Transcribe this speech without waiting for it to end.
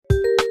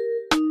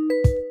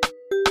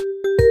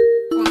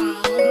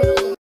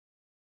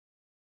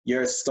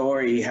your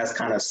story has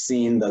kind of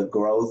seen the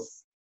growth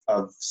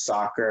of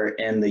soccer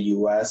in the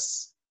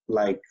US,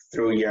 like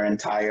through your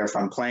entire,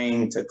 from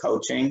playing to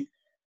coaching.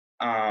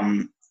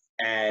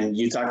 And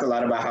you talked a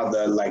lot about how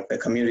the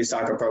community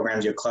soccer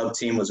programs, your club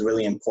team was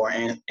really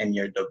important in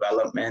your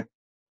development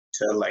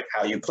to like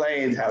how you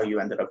played, how you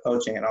ended up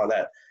coaching and all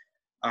that.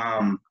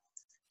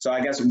 So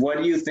I guess, what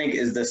do you think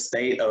is the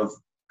state of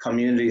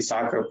community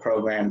soccer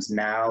programs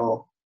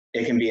now?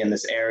 It can be in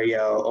this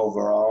area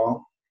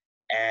overall.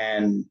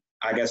 And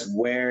I guess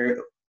where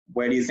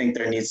do you think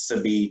there needs to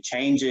be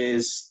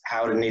changes,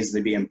 how it needs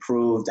to be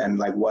improved, and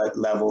like what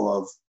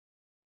level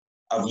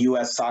of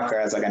US soccer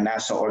as like a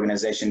national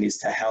organization needs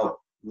to help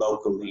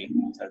locally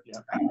to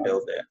kind of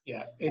build it?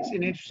 Yeah, it's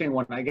an interesting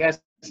one. I guess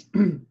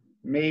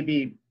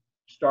maybe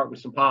start with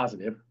some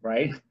positive,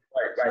 right?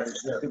 Right.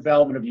 So the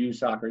development of youth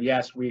soccer.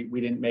 Yes, we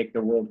didn't make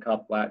the World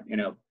Cup, but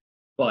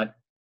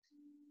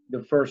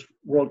the first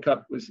World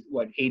Cup was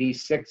what,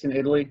 86 in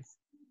Italy,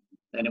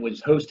 and it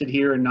was hosted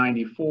here in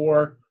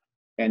 94,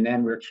 and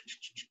then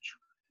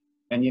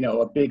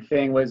a big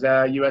thing was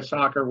US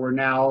soccer were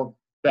now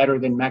better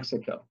than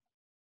Mexico.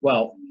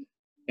 Well,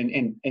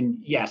 and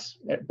yes,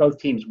 both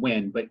teams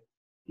win, but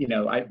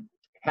I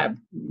have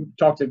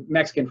talked to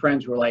Mexican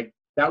friends who were like,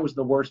 that was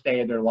the worst day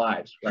of their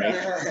lives, right?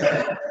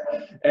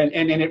 and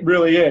it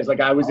really is. Like,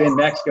 I was in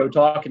Mexico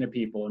talking to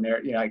people, and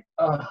they're like,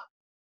 oh,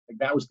 like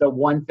that was the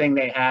one thing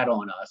they had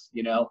on us,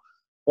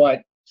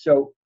 But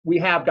so we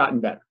have gotten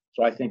better.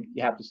 So I think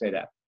you have to say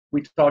that.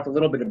 We talked a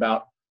little bit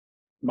about,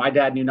 my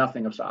dad knew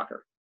nothing of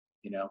soccer.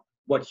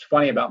 What's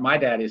funny about my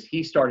dad is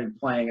he started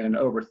playing in an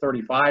over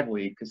 35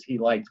 league because he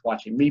liked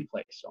watching me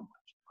play so much.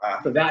 Wow.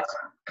 So that's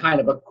kind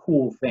of a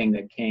cool thing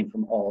that came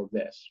from all of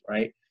this,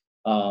 right?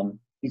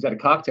 He's at a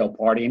cocktail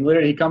party, and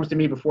literally he comes to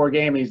me before a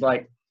game and he's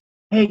like,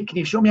 hey, can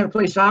you show me how to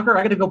play soccer?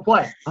 I got to go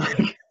play. I'm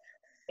like,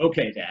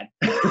 okay, Dad.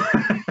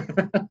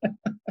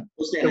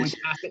 So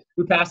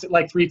we passed it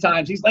like 3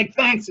 times. He's like,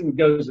 thanks, and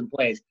goes and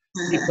plays.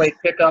 He played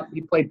pickup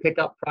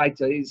probably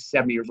till he's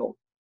 70 years old.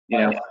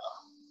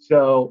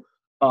 So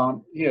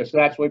so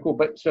that's really cool.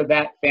 But so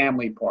that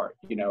family part,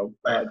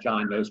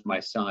 John knows my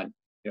son.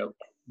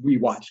 We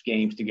watch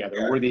games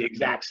together. We're the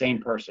exact same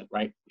person,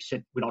 right?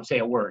 We don't say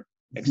a word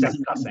except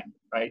cussing,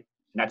 right?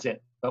 And that's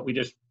it. But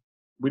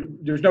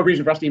there's no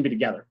reason for us to even be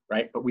together,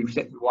 right? But we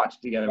watch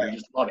together. We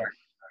just love it.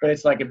 But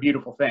it's like a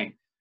beautiful thing.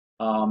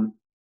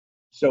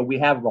 So we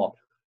have evolved.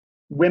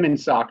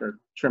 Women's soccer,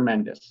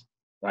 tremendous,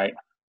 right?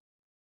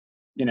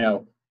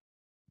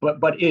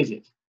 But is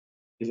it?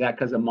 Is that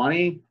because of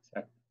money?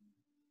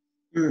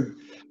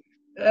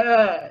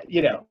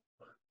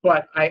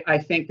 But I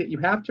think that you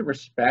have to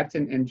respect,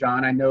 and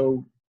John, I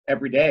know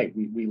every day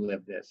we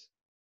live this.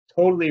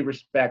 Totally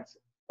respect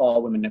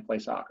all women that play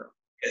soccer.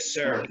 Yes,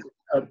 sir.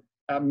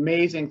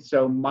 Amazing.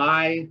 So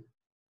my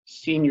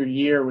senior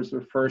year was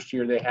the first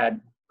year they had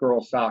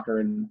girls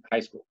soccer in high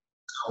school.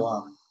 Oh,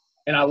 wow.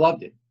 And I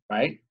loved it,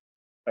 right?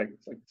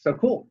 It's like so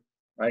cool,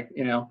 right?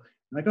 I'm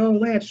like, oh,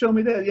 Lance, show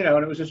me this,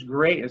 and it was just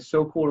great. It's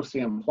so cool to see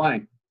them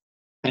playing.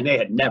 And they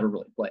had never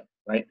really played,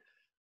 right?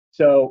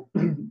 So,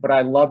 but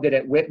I loved it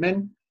at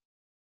Whitman.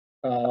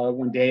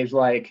 When Dave's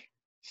like,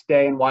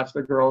 stay and watch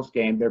the girls'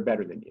 game, they're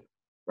better than you,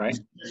 right?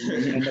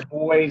 And the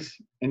boys,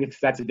 and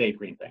that's a Dave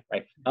Green thing,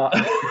 right?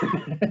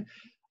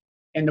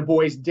 And the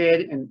boys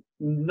did, and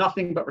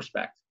nothing but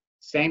respect.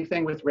 Same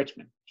thing with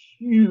Richmond.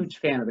 Huge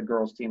fan of the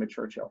girls' team at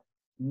Churchill.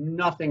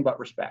 Nothing but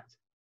respect.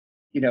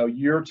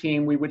 Your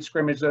team, we would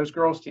scrimmage those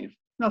girls' teams.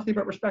 Nothing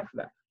but respect for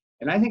that.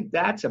 And I think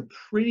that's a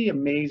pretty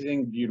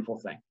amazing, beautiful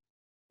thing,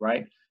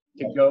 right?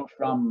 To go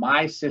from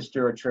my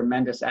sister, a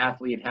tremendous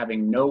athlete,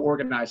 having no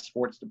organized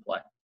sports to play,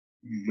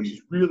 which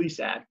is really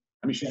sad.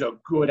 I mean, she's a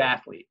good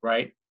athlete,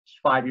 right? She's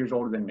 5 years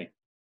older than me.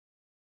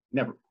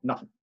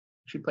 Nothing.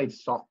 She played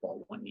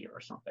softball 1 year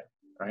or something,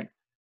 right?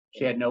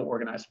 She had no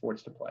organized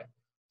sports to play.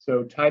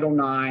 So Title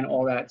IX,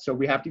 all that. So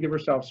we have to give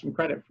ourselves some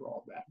credit for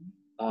all of that.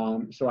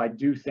 So I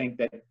do think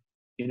that,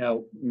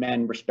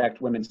 men respect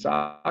women's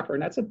soccer,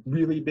 and that's a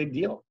really big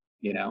deal.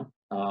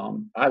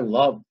 I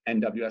love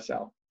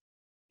NWSL.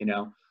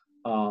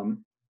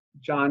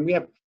 John, we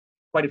have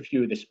quite a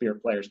few of the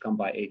Spirit players come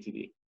by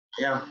ATD.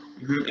 Yeah,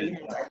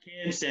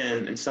 camps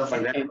and stuff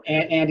like that. And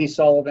Andy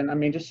Sullivan, I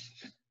mean, just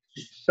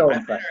so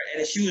impressive.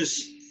 And she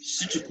was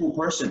such a cool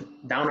person,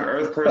 down to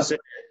earth person,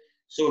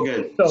 so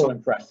good. So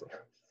impressive.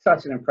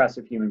 Such an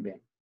impressive human being,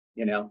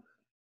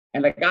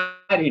 And like, I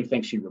didn't even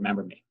think she'd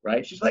remember me,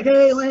 right? She's like,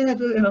 hey,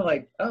 Lance,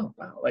 like, oh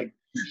wow, like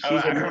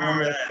she's a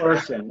nice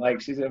person. Like,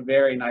 she's a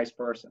very nice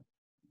person.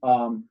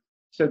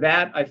 So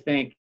that, I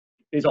think,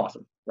 is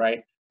awesome,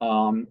 right?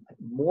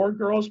 More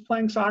girls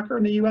playing soccer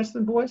in the U.S.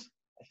 than boys.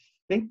 I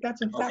think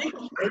that's a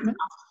factual statement.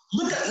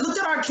 Look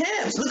at our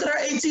camps. Look at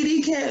our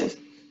ATD camps.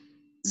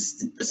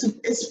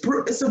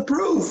 It's a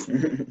proof.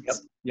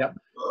 Yep.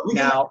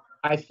 Now,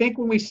 I think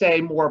when we say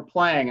more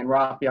playing, and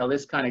Raphael,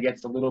 this kind of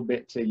gets a little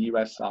bit to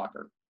U.S.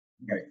 soccer.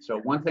 Right. So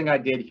one thing I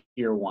did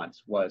hear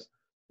once was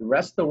the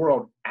rest of the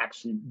world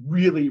actually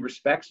really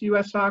respects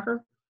U.S.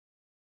 soccer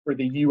for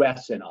the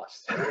U.S. in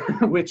us,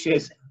 which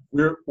is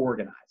we're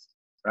organized,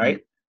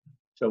 right?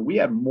 So we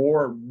have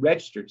more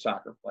registered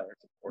soccer players,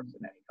 of course,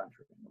 than any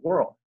country in the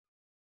world.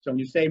 So when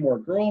you say more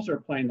girls are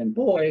playing than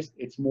boys,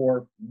 it's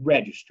more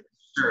registered.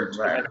 Sure.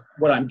 Right.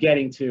 What I'm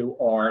getting to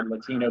are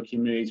Latino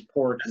communities,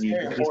 poor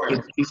communities.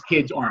 These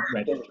kids aren't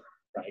registered,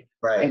 right?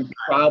 Right. And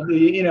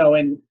probably,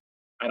 and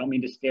I don't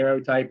mean to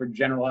stereotype or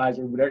generalize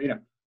or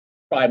whatever,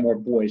 probably more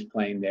boys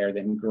playing there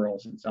than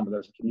girls in some of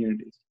those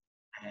communities.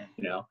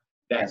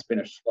 That's been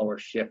a slower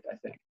shift, I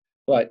think.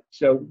 But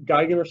so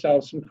gotta give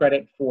ourselves some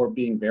credit for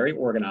being very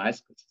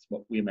organized, because it's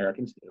what we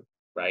Americans do,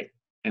 right?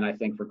 And I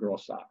think for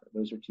girls soccer,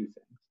 those are two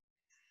things.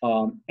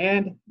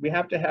 And we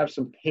have to have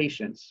some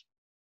patience,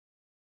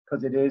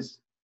 because it is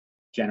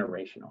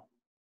generational,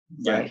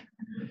 right?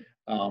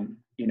 I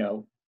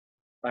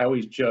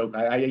always joke,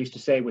 I used to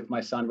say with my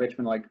son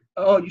Richmond, like,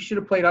 oh, you should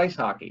have played ice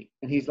hockey.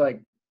 And he's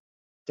like,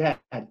 Dad,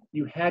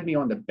 you had me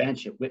on the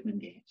bench at Whitman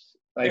games.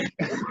 Like,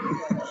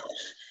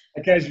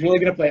 that guy's really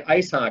gonna play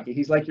ice hockey.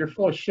 He's like, you're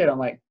full of shit. I'm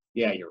like,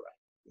 yeah, you're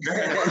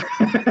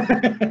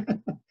right.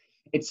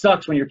 It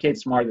sucks when your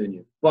kid's smarter than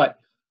you. But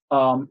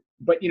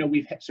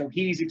so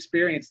he's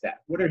experienced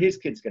that. What are his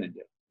kids gonna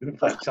do? They're gonna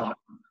play soccer.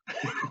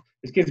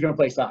 His kid's gonna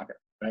play soccer,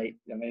 right?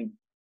 I mean,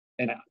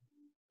 and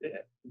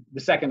the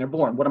second they're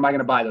born, what am I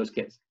gonna buy those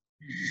kids?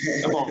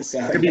 The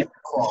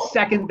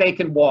second they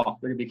can walk,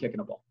 they're gonna be kicking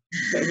a ball.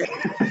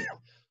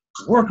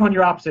 Work on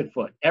your opposite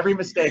foot. Every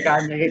mistake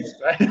I made.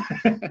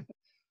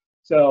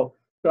 So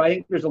I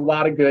think there's a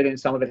lot of good, and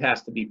some of it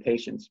has to be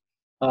patience.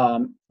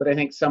 But I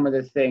think some of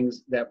the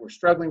things that we're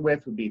struggling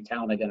with would be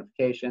talent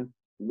identification,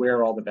 where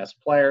are all the best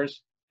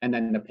players, and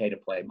then the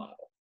pay-to-play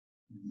model.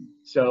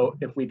 So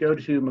if we go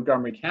to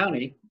Montgomery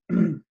County,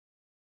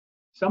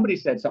 somebody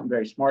said something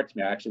very smart to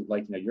me. I actually would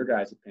like to know your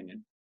guys'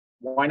 opinion.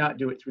 Why not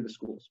do it through the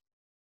schools?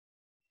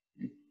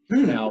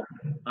 Now,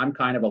 I'm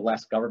kind of a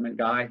less government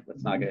guy.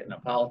 Let's not get into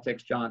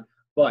politics, John.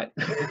 But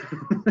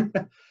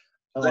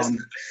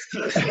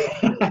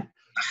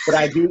but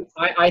I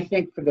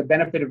think for the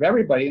benefit of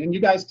everybody, and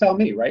you guys tell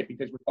me, right?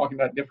 Because we're talking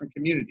about different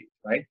communities,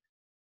 right?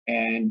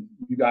 And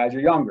you guys are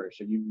younger,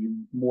 so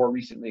you more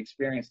recently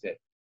experienced it.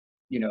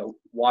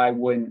 Why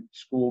wouldn't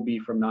school be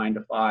from 9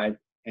 to 5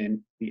 and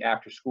the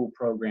after-school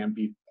program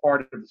be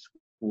part of the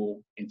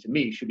school? And to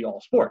me, should be all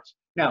sports.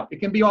 Now, it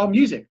can be all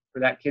music for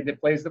that kid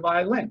that plays the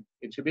violin.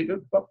 It should be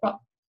good.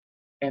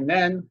 And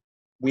then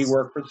we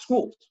work for the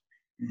schools.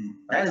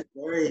 That is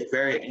very,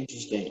 very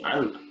interesting.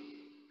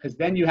 Because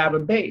then you have a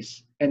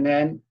base. And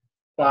then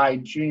by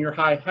junior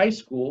high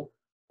school,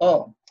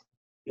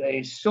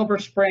 a Silver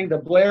Spring, the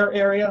Blair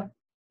area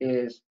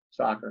is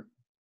soccer.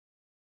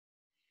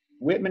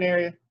 Whitman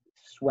area,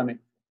 swimming.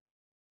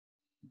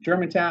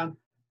 Germantown,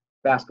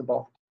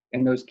 basketball.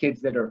 And those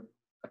kids that are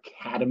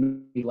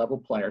academy level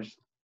players.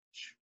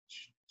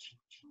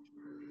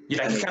 Okay,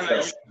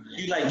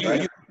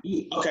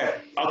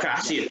 I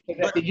see it.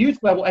 At the youth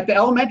level, at the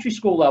elementary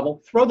school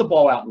level, throw the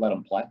ball out and let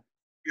them play.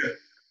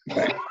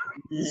 Yeah.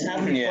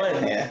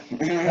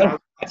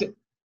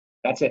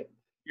 That's it.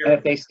 And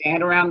if they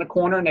stand around the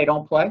corner and they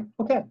don't play,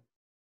 okay,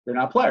 they're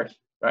not players,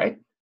 right?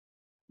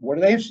 What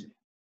are they interested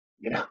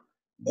in?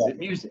 Is it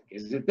music?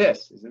 Is it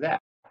this? Is it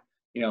that?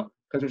 Because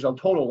there's a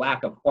total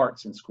lack of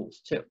arts in schools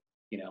too.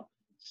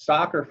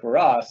 Soccer for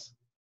us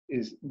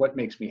is what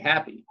makes me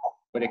happy,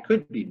 but it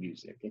could be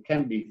music. It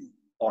can be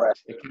art.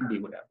 It can be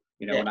whatever.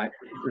 And I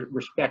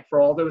respect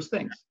for all those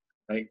things,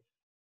 right?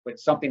 But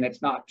something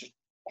that's not just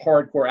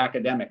hardcore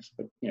academics,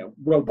 but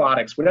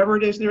robotics, whatever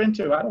it is they're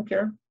into, I don't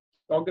care.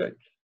 It's all good.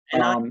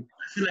 And I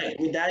feel like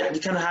with that,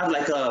 you kind of have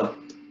like a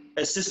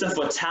system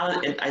for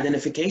talent and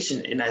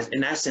identification in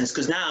that sense.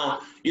 Because now,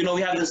 we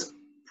have this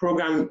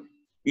program,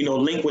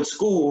 linked with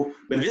school,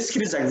 but this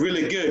kid is like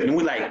really good, and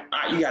we're like, all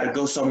right, you got to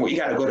go somewhere. You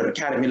got to go to the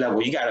academy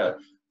level. You got to,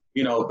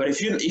 But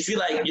if you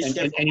like,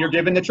 and you're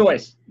given the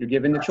choice. You're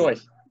given the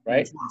choice,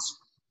 right?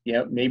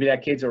 Maybe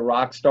that kid's a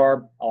rock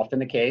star, often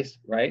the case,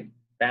 right?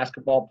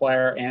 Basketball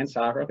player and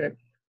soccer. Okay,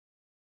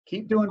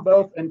 keep doing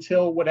both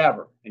until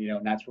whatever,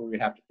 and that's where we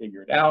have to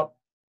figure it out.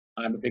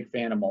 I'm a big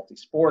fan of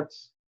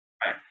multi-sports,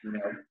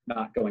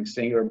 not going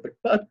singular,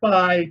 but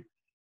by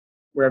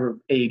wherever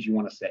age you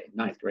want to say,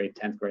 9th grade,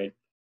 10th grade,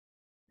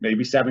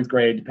 maybe 7th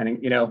grade, depending,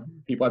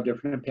 people have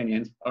different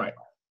opinions. All right,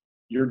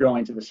 you're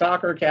going to the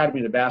soccer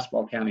academy, the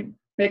basketball academy,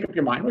 make up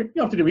your mind. You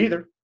don't have to do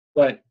either,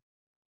 but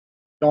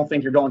don't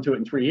think you're going to it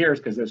in 3 years,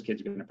 because those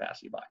kids are going to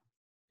pass you by.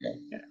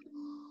 Yeah.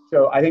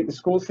 So I think the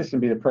school system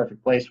would be the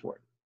perfect place for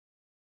it,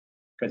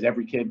 because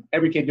every kid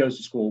goes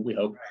to school, we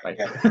hope. Right?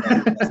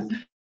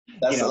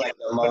 That's like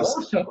the most.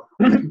 Also,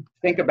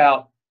 think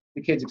about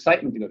the kids'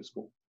 excitement to go to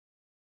school,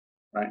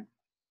 right?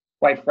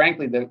 Quite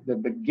frankly, the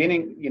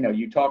beginning,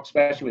 you talk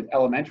especially with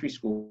elementary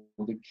school,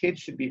 the kids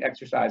should be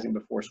exercising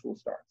before school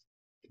starts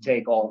to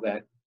take all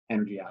that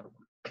energy out of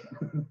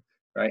them,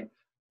 right?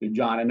 So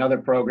John, another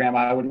program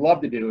I would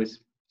love to do is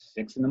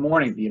 6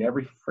 a.m, be at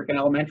every freaking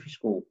elementary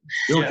school,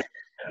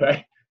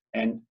 right?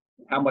 And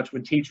how much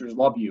would teachers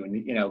love you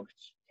and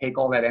take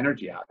all that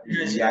energy out of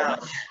you?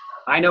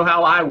 I know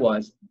how I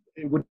was.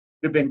 It would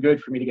have been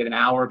good for me to get an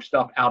hour of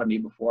stuff out of me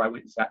before I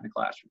went and sat in the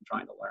classroom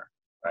trying to learn,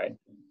 right?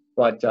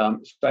 But so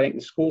I think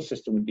the school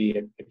system would be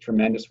a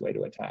tremendous way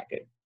to attack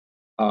it.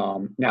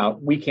 Now,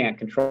 we can't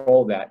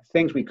control that.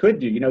 Things we could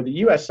do, you know, the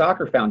U.S.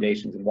 Soccer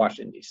Foundation's in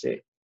Washington,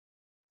 D.C.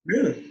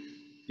 Really?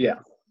 Yeah.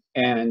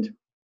 And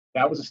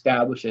that was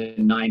established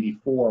in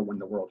 '94 when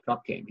the World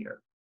Cup came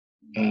here.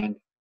 And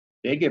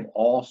they give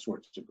all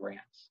sorts of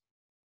grants.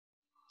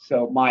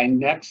 So my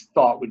next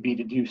thought would be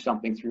to do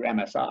something through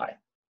MSI,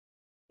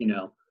 you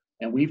know,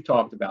 and we've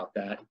talked about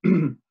that.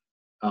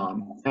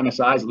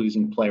 MSI is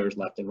losing players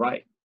left and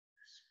right.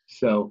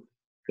 So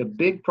the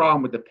big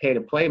problem with the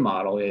pay-to-play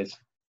model is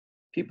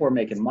people are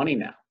making money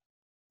now.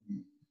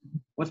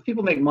 Once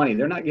people make money,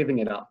 they're not giving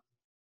it up.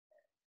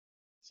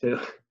 So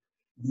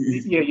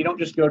you know, you don't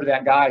just go to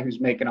that guy who's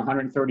making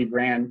 130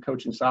 grand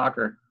coaching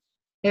soccer.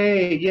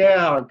 Hey,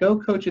 yeah, go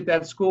coach at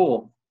that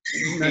school.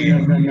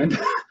 No.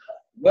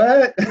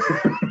 What?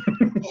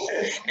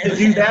 To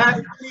do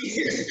that?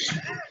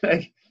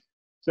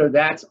 So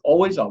that's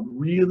always a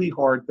really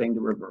hard thing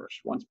to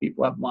reverse once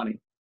people have money,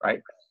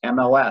 right?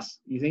 MLS.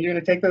 You think you're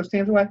going to take those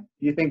teams away?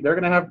 Do you think they're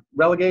going to have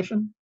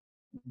relegation?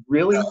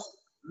 Really?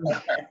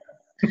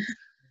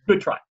 Good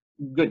try.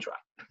 Good try.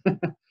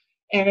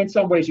 And in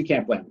some ways, you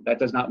can't blame them. That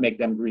does not make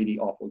them greedy,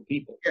 awful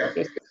people.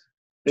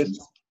 This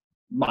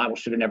model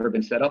should have never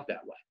been set up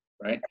that way,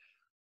 right?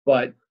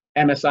 But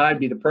MSI would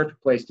be the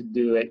perfect place to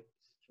do it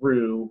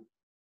through,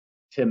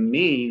 to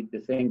me, the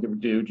thing to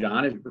do,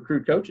 John, is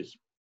recruit coaches,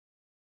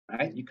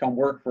 right? You come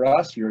work for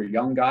us. You're a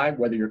young guy,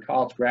 whether you're a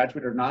college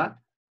graduate or not.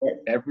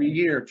 Every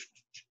year,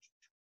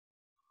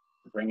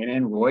 bringing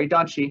in Roy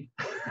Dunshee.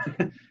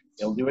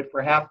 He'll do it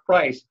for half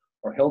price,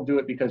 or he'll do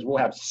it because we'll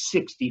have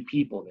 60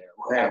 people there.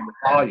 We'll have the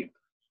volume.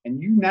 And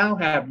you now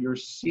have your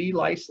C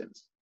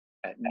license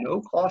at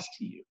no cost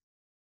to you.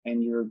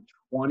 And you're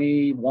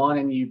 21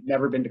 and you've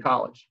never been to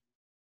college,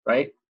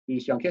 right? You're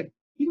just a young kid.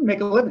 You can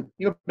make a living.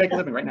 You can make a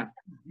living right now.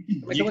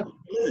 Make a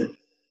living.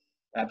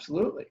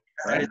 Absolutely.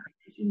 Right?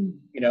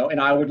 You know, and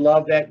I would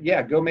love that.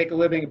 Yeah, go make a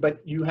living, but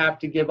you have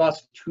to give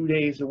us 2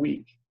 days a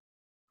week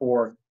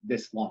for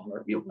this long,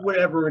 or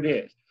whatever it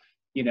is,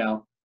 you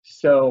know.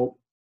 So,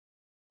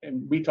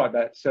 and we talked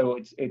about it. So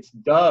it's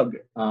Doug,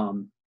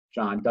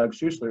 John, Doug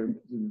Schuessler,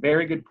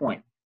 very good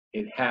point.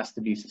 It has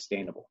to be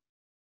sustainable.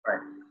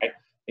 Right?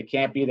 It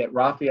can't be that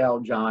Raphael,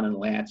 John, and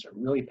Lance are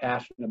really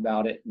passionate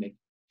about it and they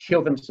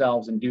kill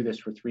themselves and do this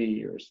for 3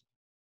 years.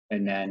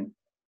 And then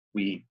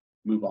we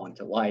move on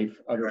to life,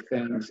 other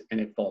things, and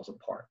it falls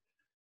apart.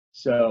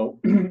 So,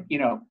 you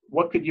know,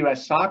 what could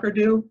U.S. Soccer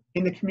do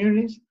in the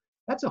communities?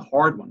 That's a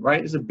hard one,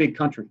 right? It's a big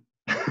country.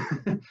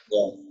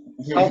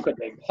 How could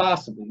they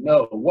possibly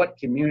know what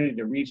community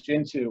to reach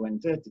into?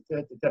 And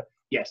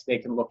yes, they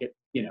can look at,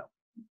 you know,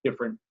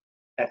 different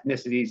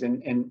ethnicities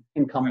and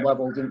income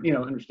levels and, you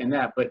know, understand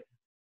that. But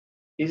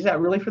is that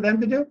really for them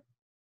to do?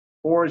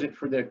 Or is it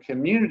for the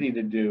community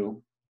to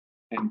do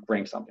and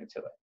bring something to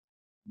it?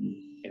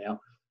 You know,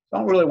 I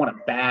don't really want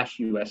to bash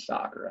U.S.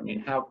 Soccer. I mean,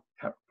 how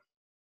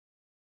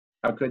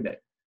could they?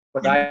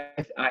 But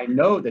I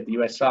know that the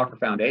U.S. Soccer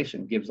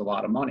Foundation gives a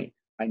lot of money.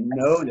 I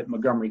know that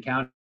Montgomery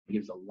County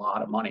gives a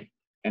lot of money.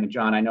 And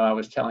John, I know I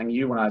was telling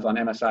you when I was on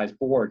MSI's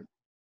board,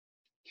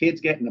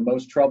 kids get in the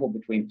most trouble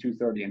between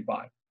 2:30 and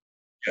 5.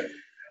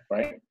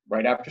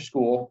 Right after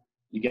school,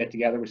 you get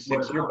together with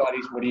 6 of your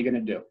buddies. What are you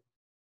going to do?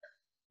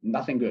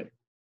 Nothing good.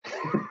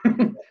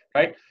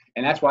 Right?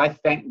 And that's why I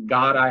thank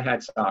God I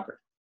had soccer.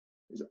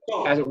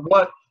 As it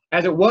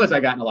was, I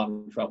got in a lot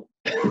of trouble.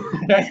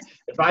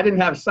 If I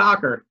didn't have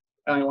soccer,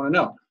 I don't want to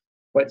know.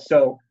 But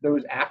so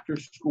those after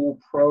school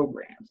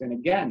programs, and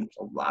again, there's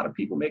a lot of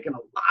people making a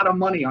lot of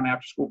money on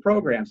after school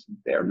programs.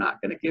 They're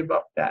not going to give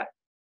up that.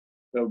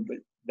 So, but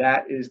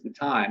that is the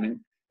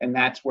time. And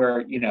that's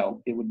where, you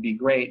know, it would be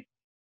great.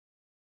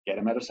 Get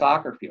them at a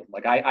soccer field.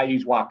 Like I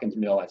use Watkins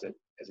Mill as an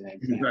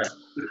example. Right.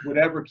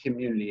 Whatever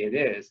community it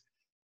is,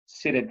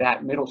 sit at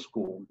that middle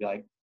school and be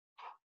like,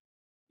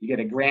 you get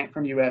a grant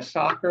from U.S.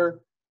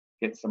 Soccer,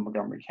 get some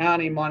Montgomery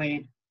County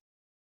money,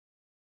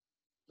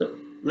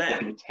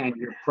 like a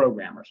 10-year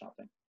program or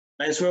something.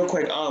 Nice, real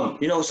quick.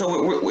 You know,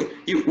 so we're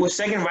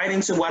segueing right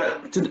into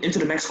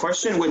the next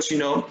question, which, you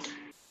know,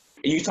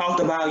 you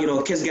talked about, you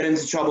know, kids get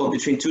into trouble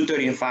between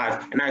 2:30 and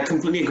 5, and I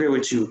completely agree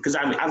with you because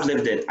I've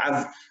lived it.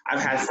 I've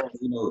had friends,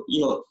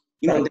 you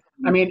know.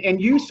 I mean,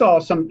 and you saw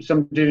some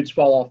dudes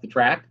fall off the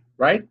track,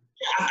 right?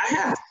 Yeah,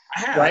 I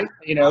have. Right,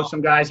 you know,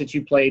 some guys that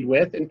you played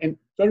with, and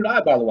so did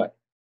I, by the way.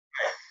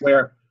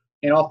 Where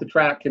and off the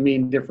track can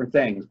mean different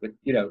things, but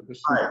you know,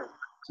 there's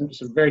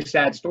some very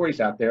sad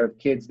stories out there of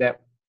kids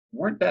that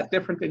weren't that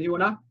different than you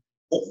and I.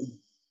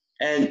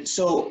 And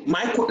so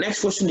my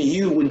next question to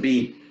you would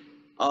be,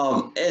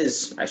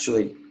 is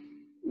actually,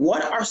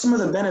 what are some of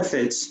the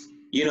benefits,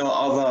 you know,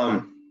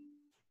 of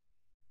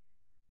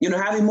you know,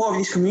 having more of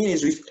these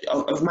communities,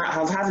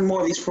 of having more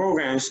of these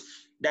programs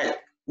that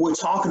we're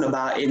talking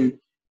about in,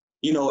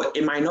 you know,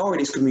 in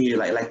minorities community,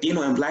 like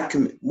Latino and Black,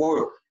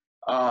 more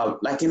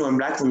Latino and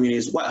Black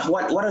communities. What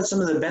are some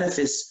of the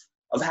benefits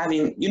of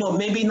having, you know,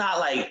 maybe not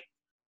like,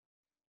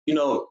 you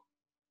know,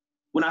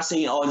 we're not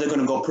saying, oh, they're going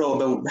to go pro,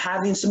 but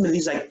having some of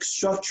these like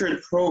structured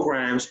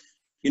programs,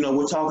 you know,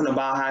 we're talking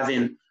about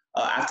having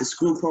after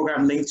school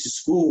program linked to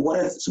school. What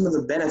are some of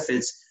the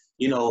benefits,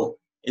 you know,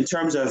 in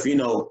terms of, you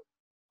know,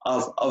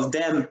 of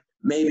them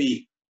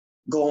maybe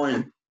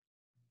going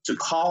to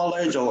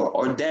college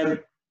or them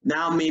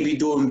now maybe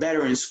doing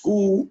better in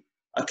school?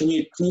 Can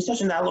you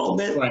touch on that a little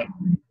bit? Right.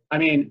 I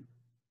mean,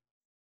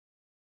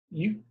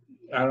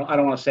 I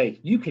don't want to say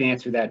you can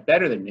answer that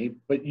better than me,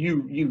 but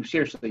you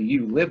seriously,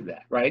 you live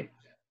that, right?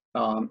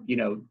 You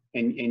know,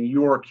 and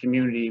your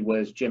community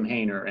was Jim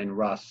Hainer and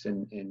Russ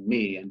and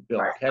me and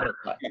Bill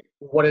Kettercutt.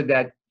 What did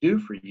that do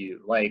for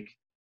you? Like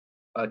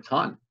a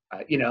ton,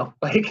 you know,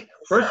 like,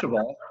 first of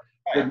all,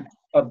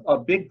 a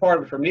big part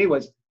of it for me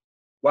was,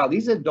 wow,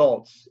 these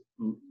adults,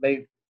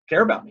 they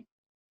care about me,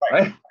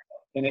 right?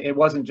 And it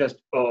wasn't just,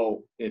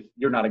 oh, if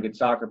you're not a good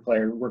soccer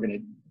player, we're going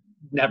to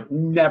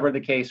never the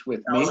case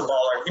with me. I was a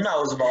baller. You know, I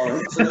was a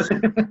baller.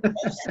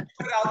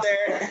 Put it out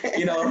there.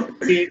 You know,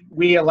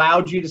 we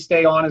allowed you to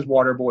stay on as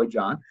water boy,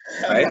 John.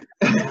 Right?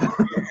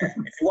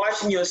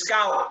 Watching you a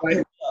scout.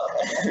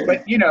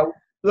 But you know,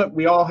 look,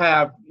 we all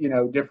have, you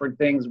know, different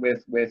things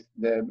with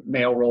the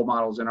male role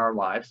models in our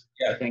lives.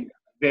 Yeah. I think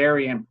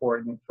very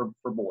important for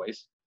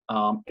boys.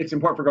 It's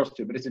important for girls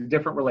too, but it's a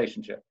different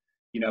relationship.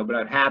 You know, but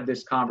I've had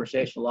this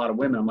conversation with a lot of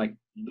women. I'm like,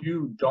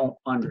 you don't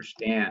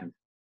understand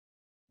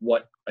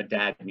what a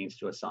dad means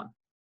to a son.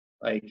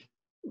 Like,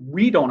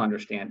 we don't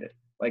understand it.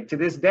 Like, to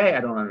this day,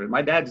 I don't understand.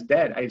 My dad's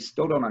dead. I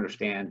still don't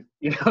understand,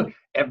 you know,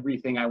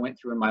 everything I went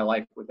through in my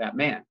life with that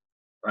man,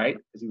 right?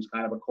 Because he was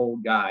kind of a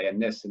cold guy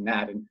and this and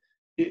that. And,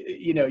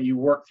 you know, you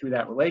work through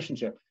that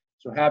relationship.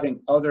 So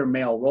having other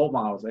male role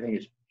models, I think,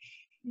 is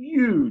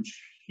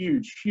huge,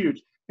 huge,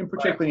 huge. And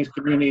particularly in these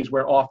communities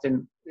where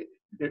often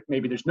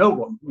maybe there's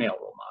no male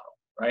role model,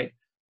 right?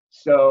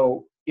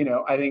 So, you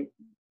know, I think,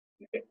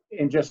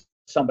 and just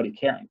somebody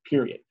caring,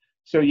 period.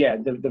 So yeah,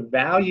 the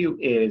value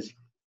is,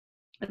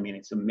 I mean,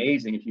 it's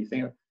amazing if you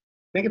think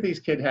if these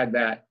kids had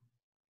that.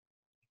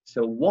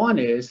 So one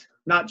is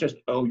not just,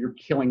 oh, you're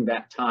killing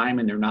that time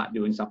and they're not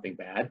doing something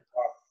bad,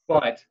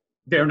 but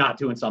they're not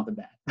doing something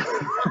bad.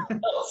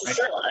 Right?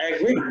 Sure, I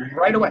agree.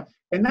 Right away.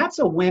 And that's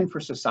a win for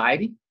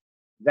society.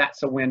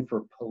 That's a win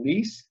for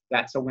police.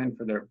 That's a win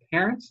for their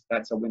parents.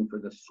 That's a win for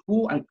the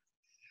school, and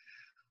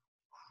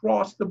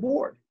across the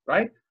board,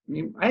 right? I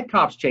mean, I had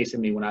cops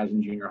chasing me when I was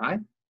in junior high.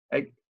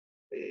 Like,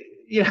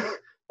 you know,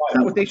 that's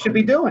not what they should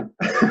be doing,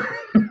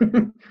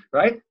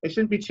 right? They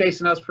shouldn't be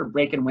chasing us for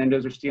breaking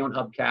windows or stealing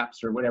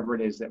hubcaps or whatever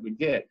it is that we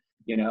did,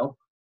 you know?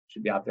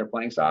 Should be out there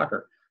playing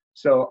soccer.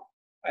 So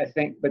I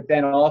think, but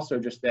then also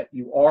just that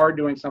you are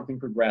doing something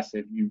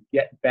progressive, you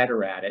get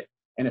better at it,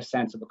 and a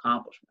sense of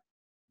accomplishment,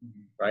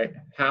 right?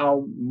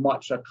 How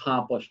much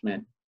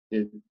accomplishment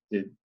does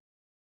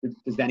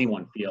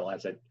anyone feel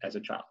as a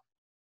child?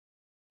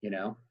 You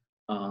know,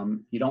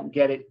 you don't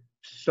get it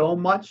so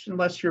much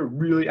unless you're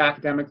really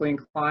academically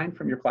inclined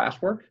from your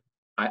classwork.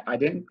 I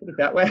didn't put it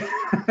that way,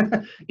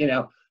 you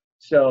know.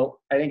 So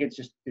I think it's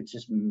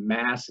just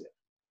massive,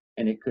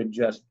 and it could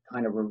just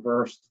kind of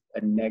reverse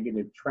a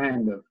negative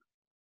trend of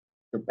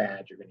the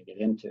bad you're going to get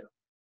into,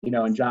 you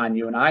know. And John,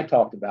 you and I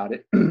talked about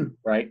it,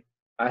 right?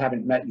 I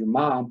haven't met your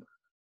mom,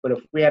 but if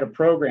we had a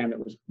program that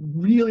was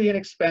really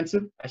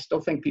inexpensive, I still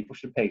think people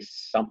should pay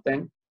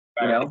something,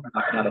 you know,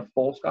 not a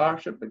full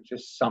scholarship, but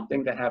just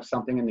something to have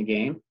something in the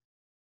game.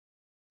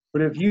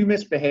 But if you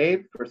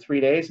misbehaved for 3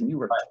 days and you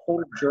were a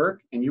total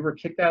jerk and you were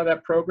kicked out of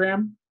that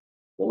program,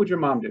 what would your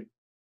mom do?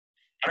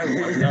 I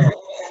don't want to know.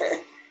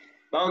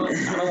 Mom,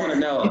 I don't want to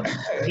know.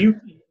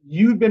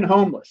 You've been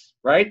homeless,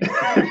 right?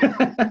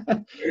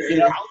 You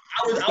know,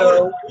 I would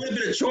have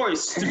been a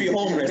choice to be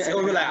homeless. It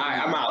would be like, all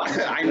right, I'm out.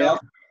 I know.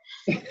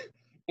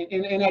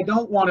 And I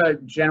don't want to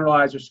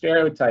generalize or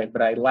stereotype,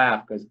 but I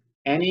laugh because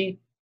any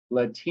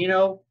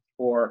Latino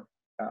or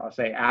I'll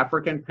say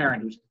African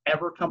parent who's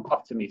ever come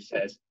up to me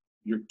says,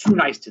 you're too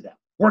nice to them.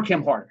 Work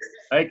him harder.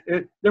 Like,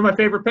 they're my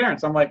favorite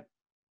parents. I'm like,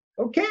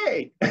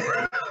 okay,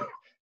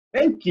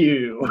 thank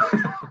you.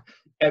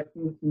 I've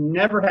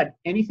never had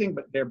anything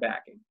but their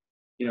backing.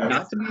 You know,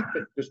 not to be,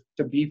 but just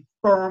to be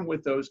firm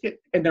with those kids.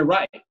 And they're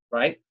right?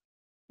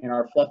 In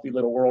our fluffy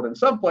little world, in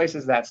some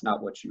places, that's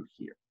not what you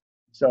hear.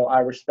 So I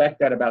respect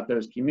that about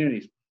those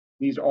communities.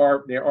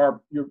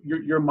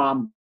 Your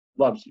mom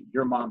loves you.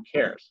 Your mom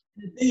cares.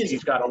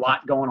 She's got a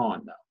lot going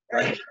on, though,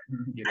 right?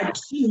 You know?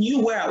 She knew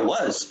where I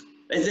was.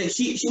 I think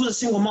she was a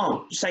single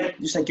mom,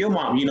 just like your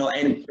mom, you know,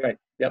 and right.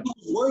 Yep.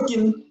 She was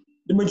working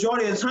the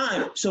majority of the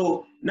time.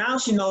 So now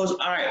she knows, all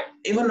right,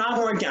 even though I'm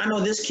working, I know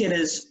this kid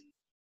is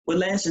with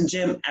Lance and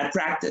Jim at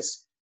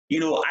practice. You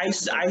know, I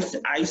used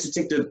to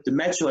take the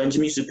metro, and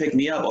Jim used to pick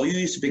me up, or you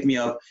used to pick me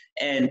up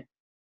and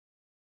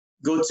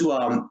go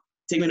to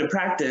take me to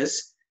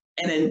practice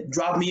and then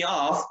drop me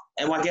off.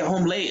 And when I get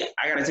home late,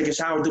 I gotta take a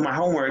shower, do my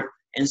homework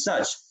and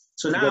such.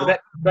 So now,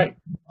 right.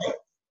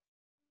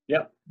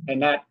 Yep.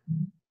 And that,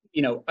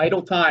 you know,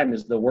 idle time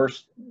is the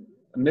worst.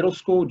 Middle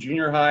school,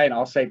 junior high, and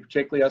I'll say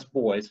particularly us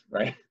boys,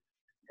 right?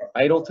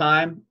 Idle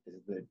time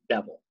is the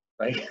devil,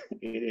 right?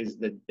 it is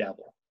the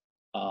devil.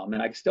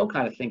 And I still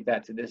kind of think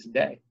that to this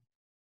day,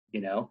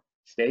 you know,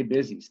 stay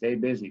busy,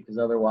 because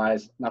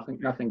otherwise nothing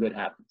good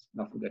happens.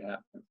 Nothing good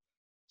happens.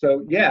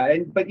 So yeah,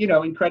 but you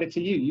know, in credit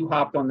to you, you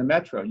hopped on the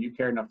Metro. You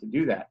cared enough to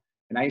do that.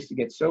 And I used to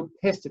get so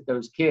pissed at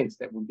those kids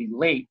that would be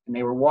late and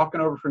they were walking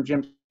over from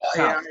Jim's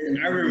house.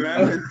 Yeah, I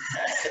remember.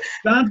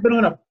 John's been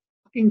on a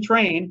fucking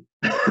train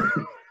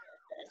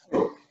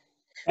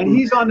and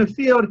he's on the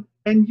field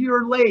and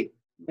you're late.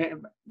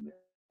 Man,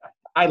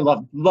 I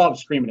love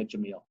screaming at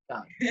Jamil.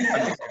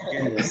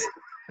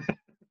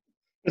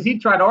 Because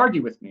he'd try to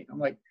argue with me. I'm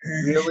like,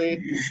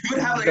 really?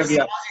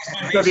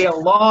 It's gonna be a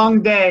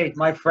long day,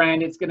 my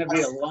friend. It's gonna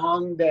be a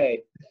long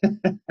day.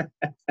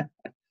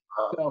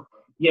 So,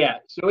 yeah,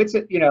 so it's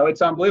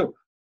it's unbelievable.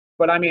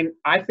 But I mean,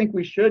 I think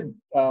we should,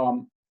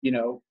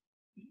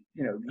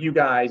 you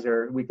guys,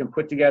 or we can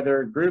put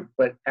together a group,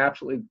 but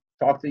absolutely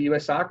talk to the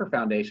U.S. Soccer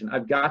Foundation.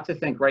 I've got to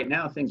think right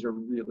now things are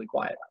really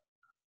quiet.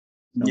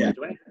 Yeah.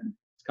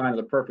 It's kind of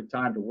the perfect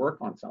time to work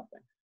on something,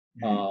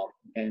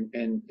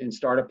 and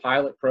start a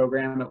pilot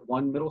program at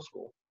one middle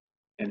school,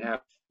 and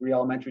have 3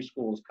 elementary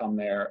schools come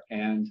there,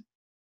 and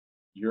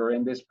you're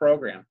in this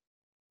program.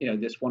 You know,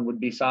 this one would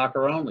be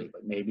soccer only,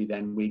 but maybe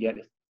then we get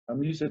a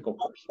musical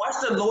person. What's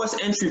the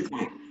lowest entry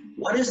point?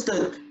 What is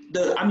the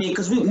I mean,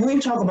 because when we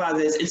talk about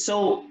this, it's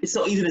so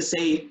easy to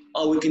say,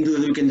 oh, we can do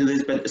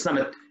this, but it's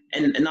not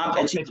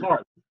It's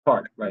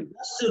hard, right?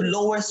 What's the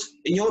lowest,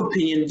 in your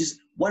opinion? Just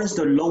what is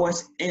the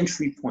lowest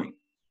entry point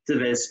to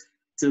this?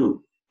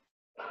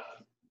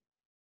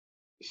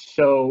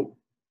 So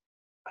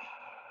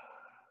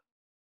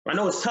I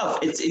know it's tough.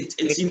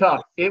 It's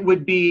tough. It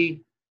would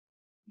be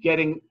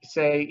getting,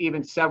 say,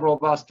 even several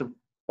of us to,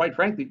 quite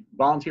frankly,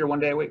 volunteer 1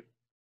 day a week.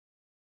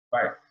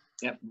 Right.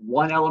 Yeah,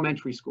 one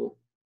elementary school.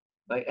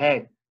 Like,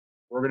 hey,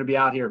 we're going to be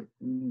out here.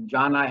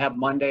 John and I have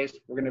Mondays.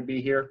 We're going to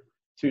be here.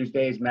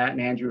 Tuesdays, Matt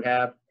and Andrew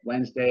have.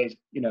 Wednesdays,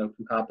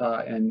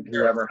 Kukapa and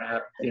whoever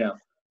have,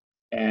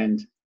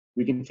 and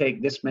we can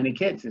take this many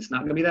kids. It's not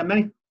going to be that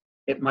many.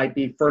 It might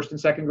be 1st and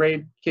 2nd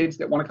grade kids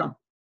that want to come.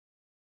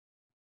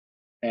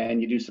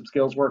 And you do some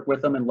skills work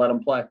with them and let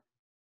them play.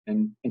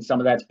 And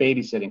some of that's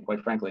babysitting,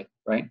 quite frankly,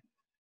 right?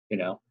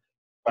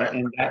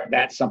 And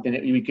that's something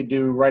that we could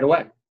do right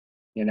away,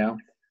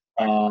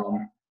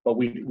 but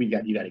you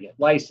got to get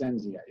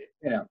licensed.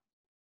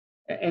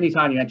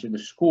 Anytime you enter the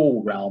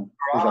school realm,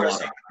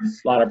 there's a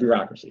lot of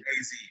bureaucracy.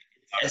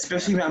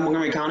 Especially around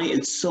Montgomery County,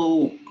 it's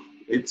so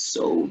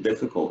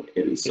difficult.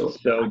 It's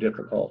so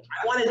difficult.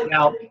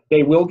 Now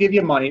they will give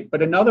you money,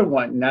 but another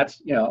one, and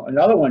that's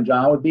another one,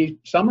 John, would be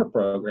summer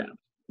programs.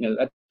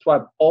 That's why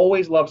I've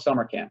always loved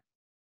summer camp.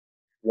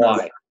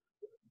 Why?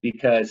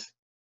 Because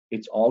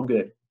it's all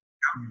good.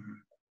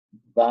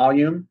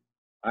 Volume.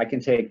 I can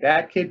take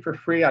that kid for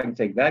free. I can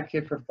take that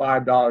kid for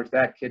 $5.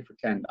 That kid for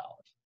 $10.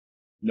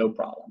 No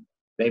problem.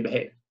 They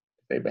behave,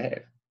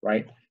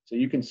 right? So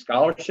you can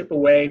scholarship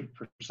away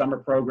for summer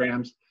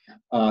programs.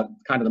 Kind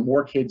of the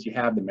more kids you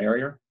have, the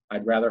merrier.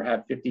 I'd rather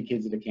have 50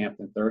 kids at a camp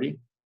than 30.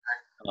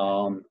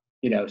 So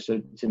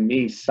to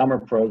me, summer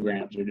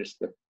programs are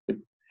just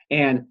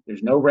and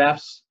there's no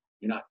refs.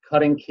 You're not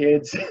cutting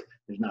kids.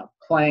 There's not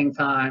playing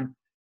time.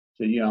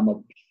 So, I'm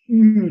a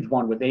huge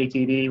one with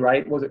ATD,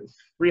 right? Was it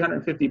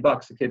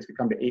 $350 the kids could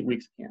come to 8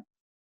 weeks of camp?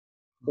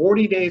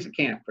 40 days of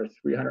camp for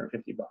 $350.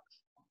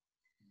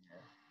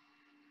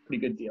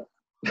 Pretty good deal,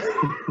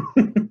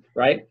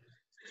 right?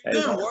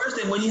 Even worse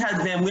than when you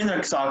had Van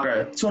Winter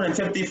soccer,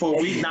 250 for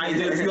a week. Now you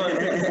do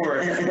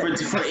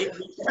 250 for 8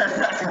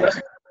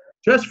 weeks.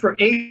 Just for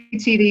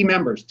ATD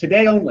members,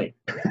 today only.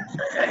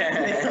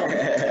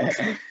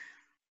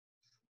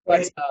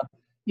 But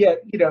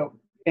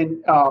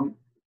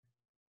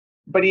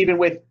but even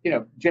with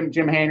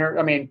Jim Hayner,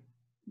 I mean,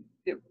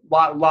 a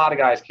lot of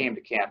guys came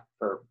to camp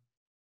for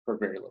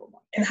very little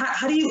money. And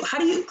how do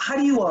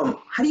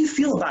you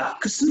feel about it?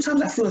 Because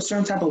sometimes I feel a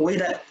certain type of way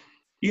that,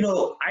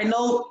 I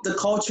know the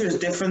culture is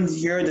different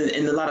here than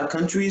in a lot of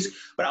countries,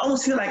 but I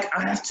almost feel like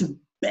I have to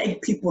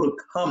beg people to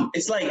come.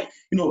 It's like,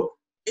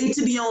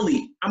 ATD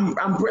only. I'm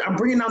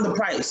bringing down the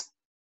price.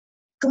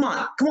 Come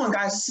on,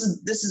 guys.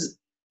 This is.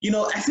 I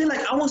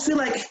almost feel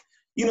like,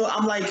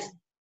 I'm like.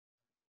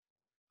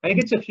 I think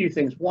it's a few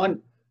things.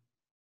 One,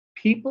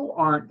 people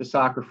aren't the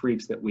soccer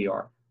freaks that we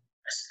are.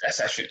 That's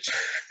actually.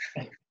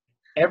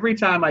 Every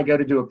time I go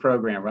to do a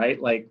program,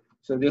 right? Like,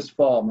 so this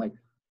fall, I'm like,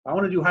 I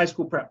want to do high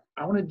school prep.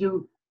 I want to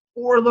do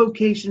 4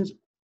 locations,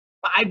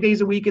 5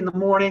 days a week in the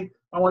morning.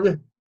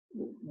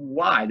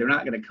 Why? They're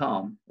not going to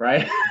come,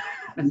 right?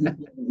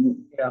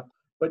 Yeah.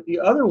 But the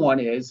other one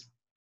is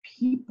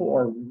people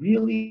are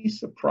really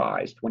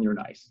surprised when you're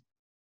nice.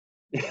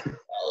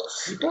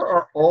 People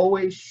are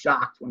always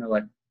shocked when they're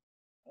like,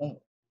 oh,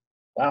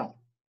 wow,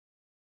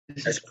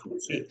 this is cool.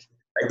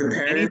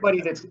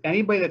 Anybody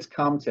that's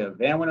come to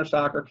Van Winter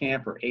Soccer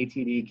Camp or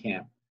ATD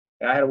camp.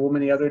 I had a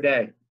woman the other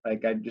day,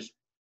 like I just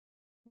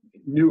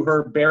knew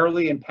her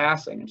barely in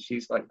passing, and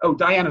she's like, oh,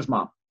 Diana's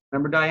mom.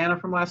 Remember Diana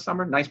from last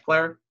summer? Nice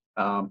player.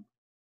 Oh,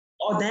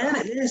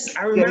 Diana, yes,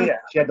 I remember. Yeah.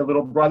 She had the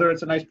little brother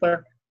that's a nice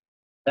player.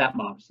 That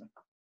mom's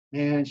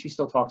man, she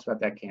still talks about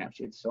that camp.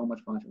 She had so much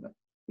fun.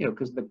 You know,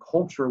 because the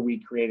culture we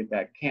created at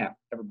that camp,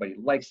 everybody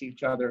likes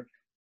each other.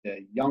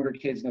 The younger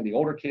kids know the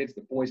older kids,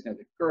 the boys know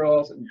the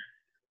girls.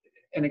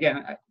 And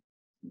again,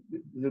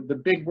 the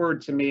big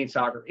word to me in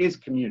soccer is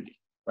community,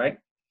 right?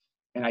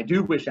 And I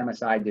do wish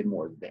MSI did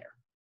more there,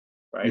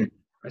 right?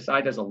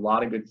 MSI does a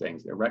lot of good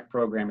things. Their rec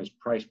program is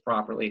priced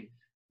properly.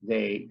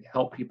 They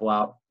help people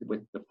out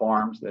with the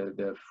farms,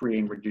 the free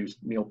and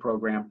reduced meal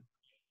program.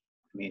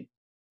 I mean,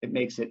 it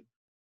makes it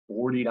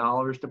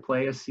 $40 to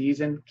play a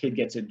season. Kid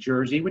gets a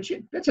jersey,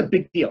 that's a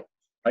big deal.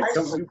 Like,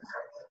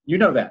 you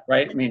know that,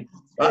 right? I mean,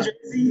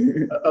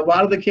 a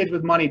lot of the kids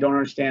with money don't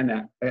understand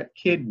that. A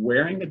kid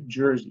wearing a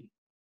jersey,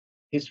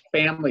 his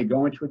family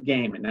going to a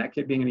game, and that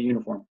kid being in a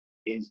uniform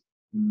is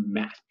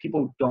massive.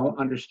 People don't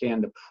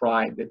understand the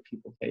pride that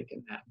people take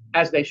in that,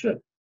 as they should.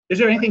 Is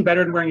there anything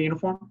better than wearing a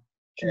uniform?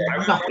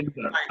 Nothing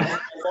better. My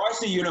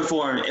varsity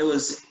uniform, it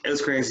was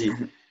crazy.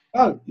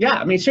 Oh yeah,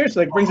 I mean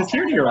seriously, it brings a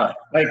tear to your eye.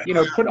 Like, you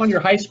know, put on your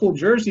high school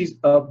jerseys,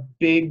 a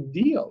big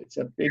deal. It's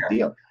a big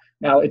deal.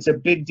 Now it's a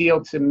big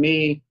deal to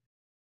me,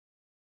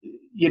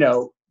 you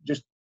know,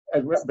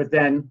 but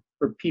then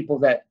for people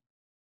that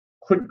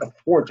couldn't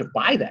afford to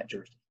buy that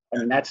jersey, I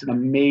mean, that's an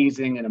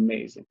amazing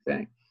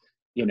thing,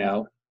 you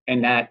know,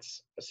 and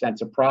that's a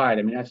sense of pride.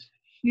 I mean, that's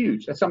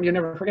huge. That's something you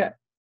never forget.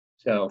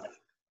 So,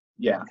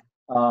 yeah.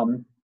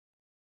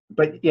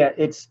 But yeah,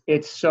 it's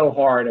so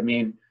hard. I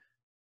mean,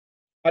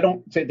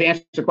 to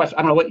answer the question,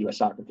 I don't know what U.S.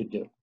 Soccer could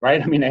do,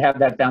 right? I mean, they have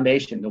that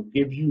foundation. They'll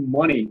give you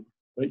money,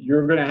 but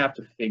you're going to have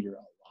to figure a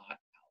lot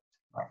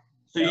out.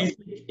 So you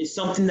think it's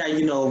something that,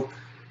 you know,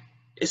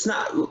 it's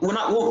not,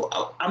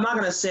 I'm not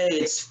going to say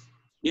it's,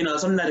 you know,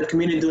 something that the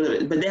community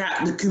doing, but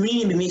the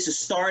community needs to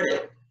start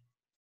it.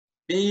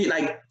 They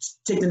like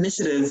take the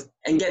initiative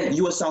and get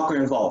U.S. Soccer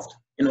involved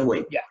in a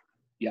way.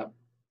 Yeah.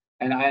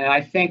 And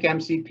I think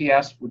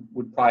MCPS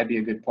would probably be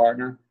a good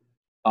partner.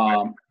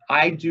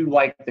 I do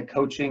like the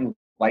coaching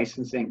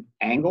licensing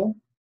angle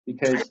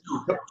because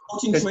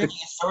coaching training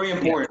is very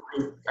important.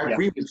 I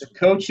agree with the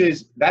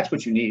coaches, that's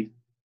what you need,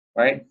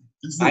 right?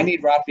 I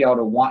need Rafael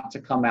to want to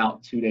come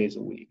out 2 days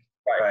a week.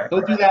 Right.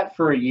 He'll do that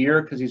for a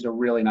year because he's a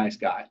really nice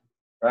guy,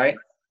 right?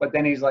 But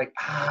then he's like,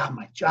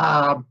 my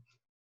job,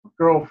 my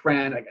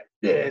girlfriend, I got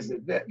this,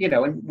 you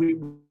know, and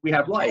we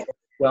have life.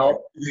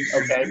 Well,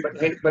 okay,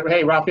 but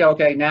hey, Rafael,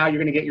 okay, now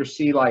you're going to get your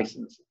C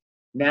license.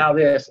 Now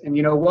this, and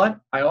you know what?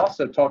 I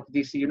also talked to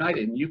DC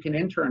United, and you can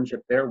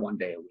internship there 1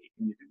 day a week.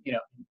 And you know,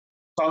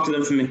 talk to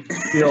them for me.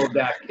 Build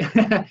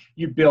that.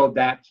 You build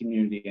that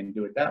community and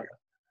do it that way.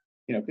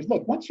 You know, because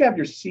look, once you have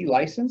your C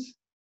license,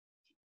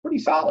 pretty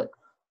solid.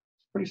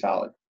 Pretty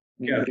solid.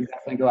 You can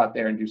definitely go out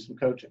there and do some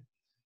coaching.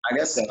 I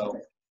guess so.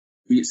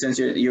 Since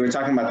you were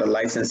talking about the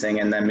licensing,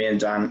 and then me and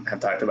John have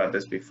talked about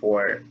this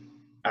before,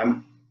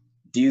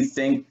 do you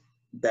think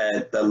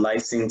that the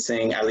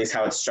licensing, at least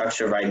how it's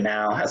structured right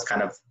now, has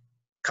kind of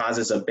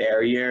causes a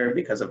barrier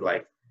because of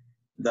like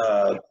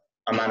the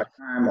amount of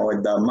time or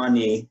the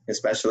money,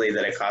 especially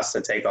that it costs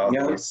to take all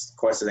those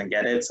courses and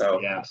get it? So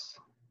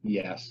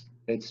yes,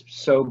 it's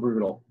so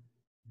brutal.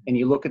 And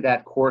you look at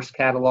that course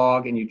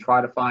catalog and you try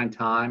to find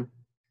time,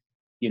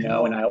 you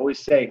know, and I always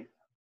say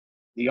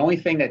the only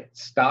thing that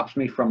stops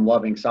me from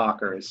loving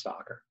soccer is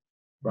soccer,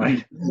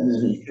 right?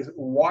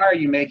 Why are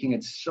you making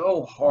it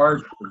so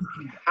hard for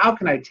me? How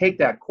can I take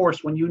that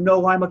course when you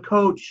know I'm a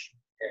coach?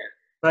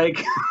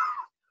 Like,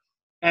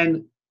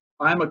 and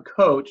I'm a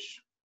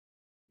coach.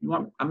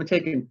 I'm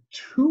taking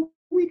 2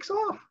 weeks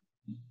off.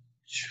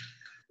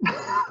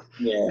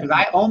 Because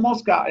I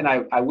almost got, and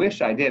I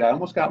wish I did, I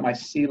almost got my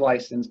C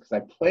license because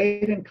I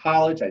played in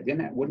college. I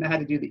wouldn't have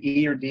had to do the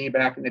E or D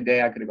back in the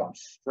day. I could have gone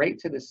straight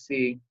to the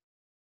C.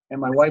 And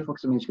my wife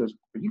looks at me and she goes,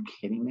 "Are you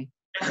kidding me?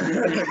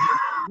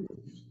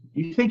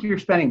 You think you're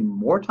spending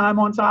more time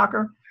on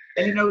soccer?"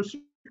 And you know,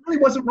 she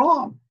really wasn't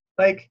wrong.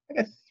 Like, I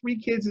got 3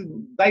 kids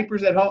in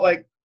diapers at home,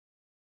 like,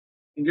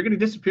 and you're going to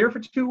disappear for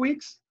 2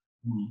 weeks?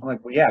 I'm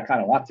like, well, yeah, I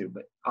kind of want to,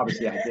 but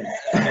obviously I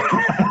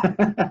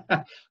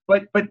didn't.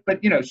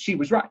 but you know, she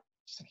was right.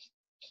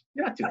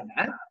 You're not doing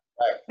that.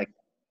 Like,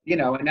 you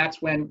know, and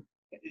that's when,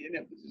 you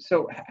know,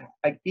 so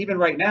like even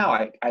right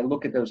now, I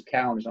look at those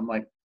calendars. I'm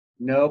like,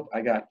 nope,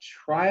 I got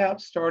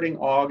tryouts starting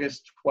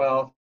August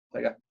 12th.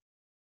 I got,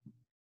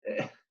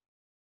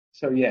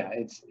 so yeah,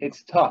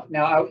 it's tough.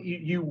 Now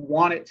you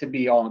want it to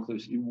be all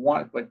inclusive. You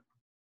want, but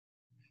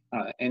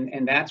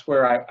and that's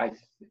where I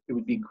it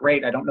would be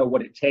great. I don't know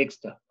what it takes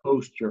to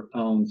host your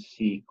own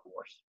C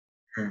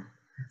course.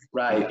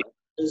 Right.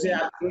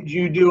 Yeah. Could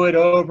you do it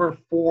over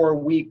 4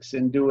 weeks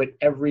and do it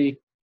every,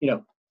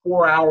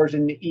 4 hours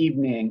in the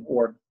evening,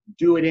 or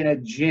do it in a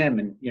gym?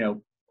 And,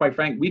 quite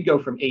frankly, we'd go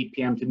from 8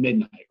 p.m. to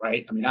midnight,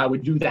 right? I mean, I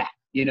would do that,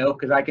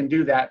 because I can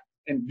do that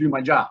and do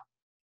my job,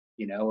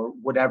 or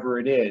whatever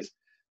it is.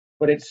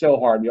 But it's so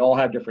hard. We all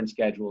have different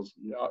schedules,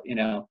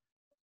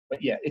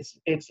 But yeah, it's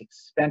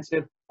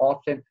expensive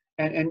often.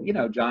 And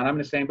John, I'm in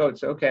the same boat.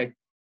 So, okay.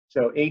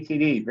 So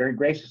ATD very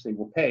graciously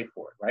will pay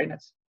for it, right?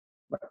 That's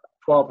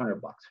 $1,200,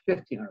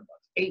 $1,500,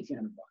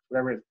 $1,800,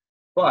 whatever it is.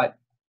 But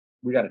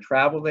we got to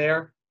travel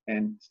there.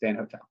 and stay in a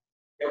hotel.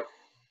 Yep.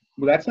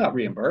 Well, that's not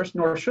reimbursed,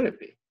 nor should it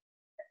be.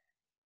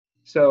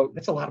 So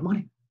that's a lot of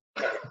money.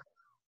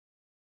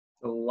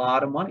 A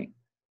lot of money.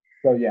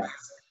 So yeah,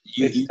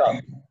 it's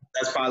tough.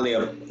 That's probably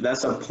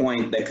that's a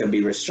point that could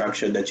be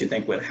restructured that you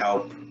think would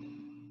help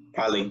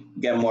probably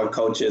get more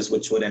coaches,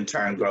 which would in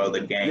turn grow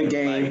the game.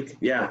 Like,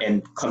 yeah.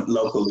 And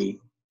locally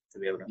to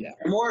be able to. Yeah.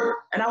 More,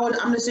 and I'm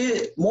gonna say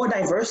it, more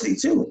diversity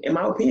too, in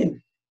my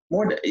opinion.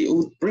 It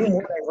would bring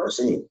more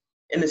diversity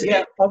in this.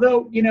 Yeah.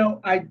 Although, you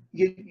know, and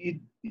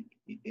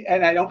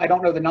I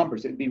don't know the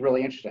numbers. It'd be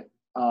really interesting.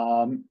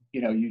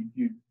 You know,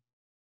 you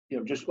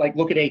know, just like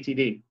look at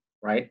ATD,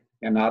 right?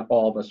 And not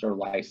all of us are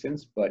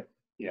licensed, but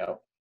you know,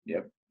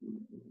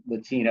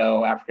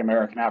 Latino, African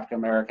American,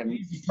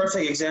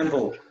 Perfect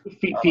example.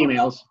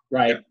 Females,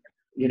 right?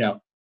 You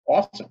know,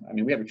 awesome. I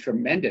mean, we have a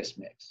tremendous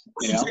mix.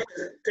 You know, Take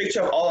a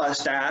picture of all our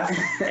staff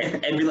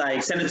and be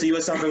like, send it to you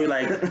or something. Be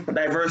like,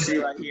 diversity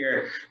right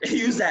here.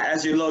 Use that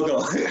as your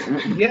logo.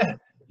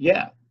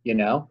 yeah. You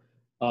know,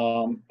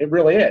 it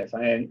really is. I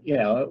mean, you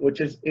know,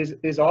 which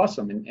is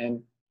awesome.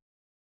 And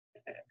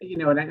you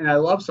know, and I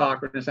love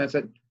soccer in the sense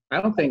that I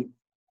don't think,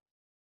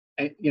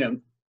 you know,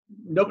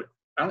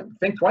 I don't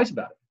think twice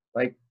about it.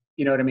 Like,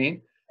 you know what I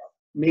mean?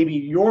 Maybe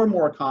you're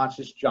more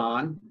conscious,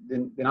 John,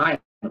 than I am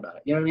about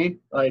it. You know what I mean?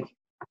 Like,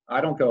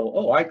 I don't go,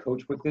 oh, I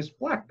coach with this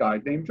black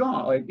guy named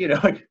John. Like, you know,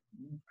 like,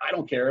 I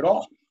don't care at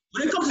all.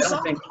 When it comes to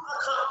soccer,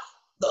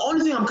 the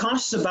only thing I'm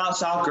conscious about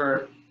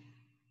soccer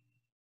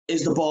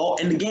is the ball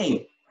and the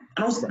game.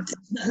 I don't.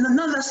 None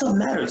of that stuff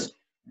matters.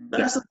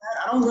 None of that stuff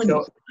matters. I don't really.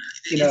 So,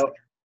 you know,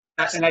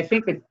 and I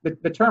think that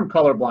the term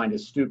colorblind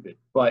is stupid,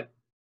 but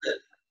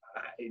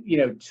you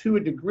know, to a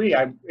degree,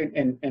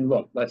 and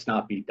look, let's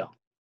not be dumb,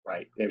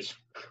 right? There's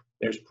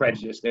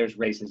prejudice, there's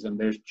racism,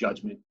 there's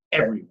judgment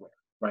everywhere,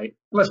 right?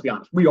 Let's be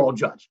honest, we all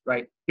judge,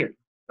 right? Period,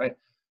 right?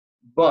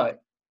 But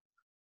I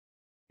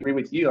agree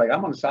with you. Like,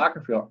 I'm on the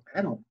soccer field,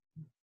 I don't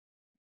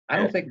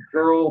think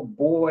girl,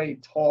 boy,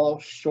 tall,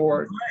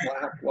 short,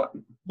 black, what,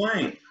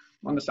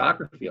 on the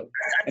soccer field,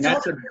 and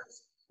that's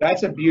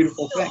a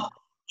beautiful thing.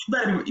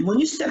 When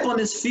you step on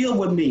this field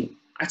with me,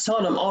 I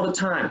tell them all the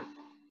time,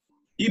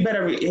 you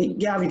better have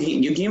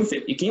your game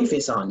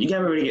face on. You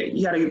gotta be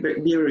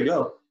able to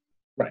go.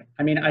 Right.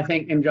 I mean, I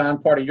think, and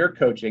John, part of your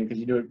coaching, because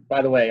you do it.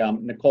 By the way,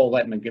 Nicole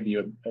Letman gave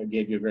you a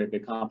very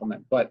big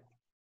compliment, but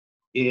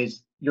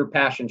is your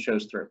passion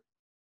shows through,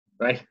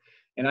 right?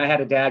 And I had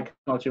a dad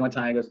coaching one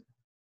time. He goes,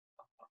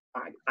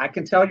 I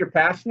can tell you're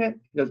passionate.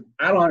 He goes,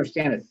 I don't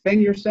understand a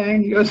thing you're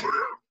saying. He goes,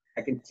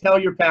 I can tell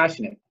you're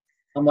passionate.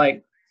 I'm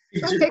like,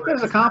 I take that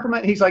as a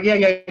compliment. He's like, yeah,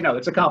 you know,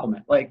 it's a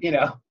compliment. Like, you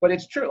know, but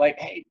it's true. Like,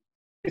 hey,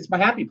 it's my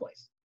happy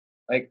place.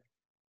 Like,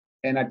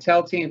 and I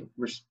tell teams,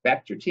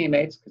 respect your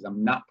teammates, because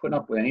I'm not putting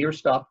up with any of your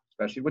stuff,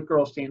 especially with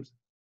girls teams.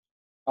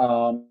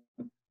 You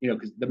know,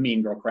 because the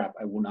mean girl crap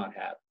I will not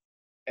have.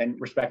 And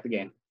respect the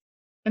game.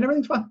 And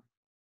everything's fine.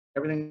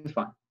 Everything's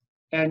fine.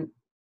 And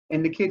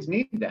the kids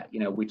need that. You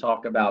know, we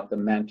talk about the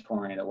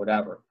mentoring or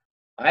whatever.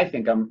 I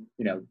think you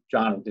know,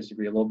 John will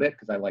disagree a little bit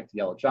because I like to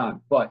yell at John,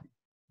 but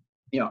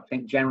you know, I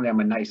think generally I'm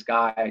a nice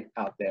guy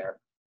out there,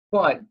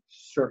 but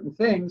certain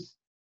things,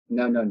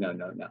 no.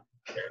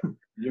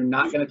 You're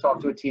not going to talk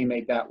to a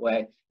teammate that way.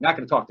 You're not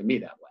going to talk to me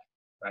that way,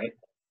 right?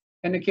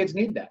 And the kids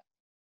need that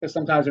because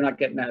sometimes they're not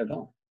getting that at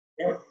home.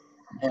 Yeah,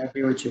 I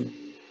agree with you.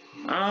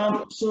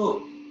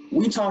 So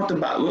we talked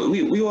about,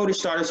 we already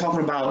started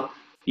talking about,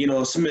 you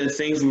know, some of the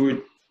things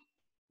we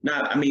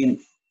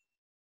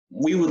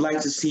would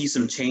like to see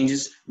some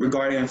changes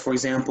regarding, for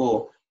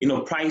example, you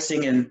know,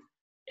 pricing and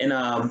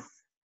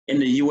in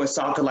the U.S.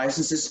 soccer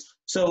licenses.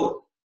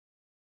 So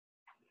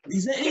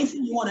is there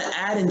anything you want to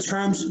add in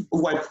terms of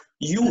what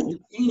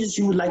changes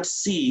you would like to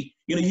see?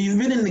 You know, you've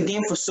been in the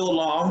game for so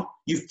long,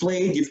 you've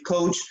played, you've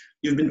coached,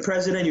 you've been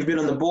president, you've been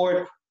on the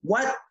board.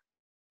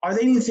 Are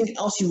there anything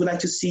else you would like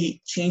to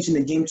see change in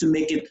the game to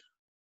make it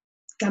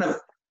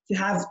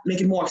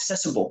make it more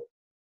accessible?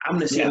 I'm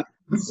going to say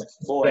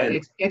accessible. Yeah,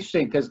 it's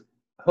interesting because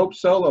Hope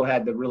Solo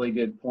had the really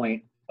good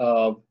point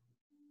of,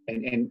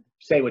 and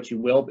say what you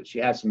will, but she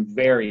has some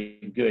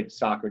very good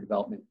soccer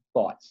development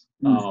thoughts.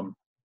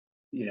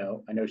 You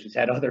know, I know she's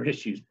had other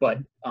issues, but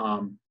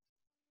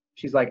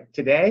she's like,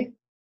 today,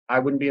 I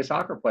wouldn't be a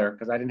soccer player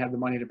because I didn't have the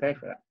money to pay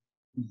for that.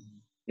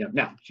 You know,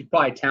 now she's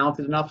probably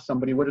talented enough,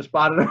 somebody would have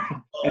spotted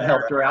her and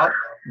helped her out.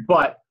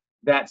 But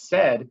that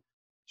said,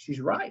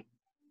 she's right.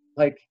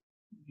 Like,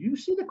 you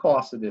see the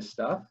cost of this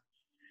stuff,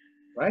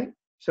 right?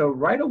 So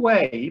right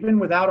away, even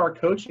without our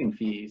coaching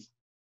fees,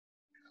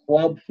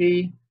 club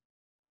fee,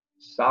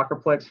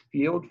 Soccerplex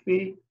field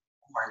fee,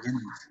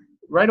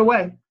 right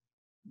away,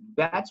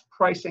 that's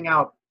pricing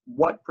out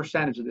what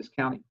percentage of this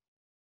county.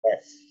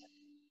 Yes.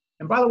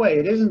 And by the way,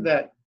 it isn't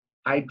that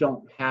I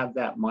don't have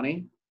that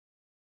money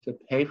to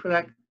pay for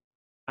that.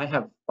 I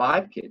have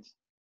 5 kids.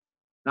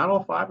 Not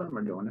all 5 of them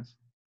are doing this,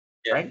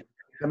 right?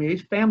 I mean,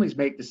 these families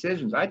make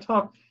decisions. I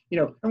talk, you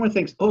know, everyone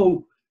thinks,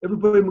 oh,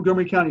 everybody in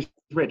Montgomery County is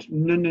rich.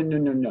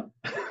 No.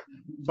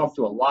 Talk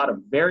to a lot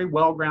of very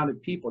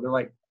well-grounded people. They're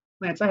like,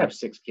 Lance, I have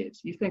 6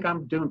 kids. You think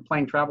I'm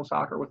playing travel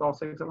soccer with all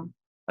 6 of them?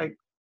 Like,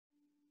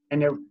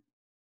 and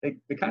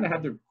they kind of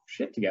have their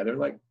shit together.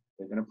 Like,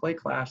 they're going to play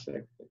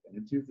classic. They're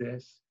going to do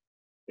this.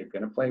 They're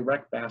going to play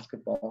rec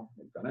basketball.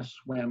 They're going to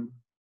swim.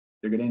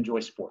 They're going to enjoy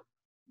sport.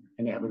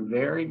 And they have a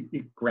very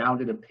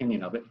grounded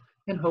opinion of it.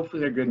 And hopefully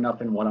they're good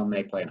enough in what I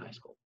may play in high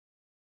school.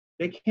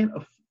 They can't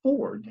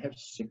afford to have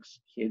 6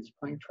 kids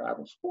playing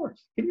travel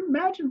sports. Can you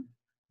imagine?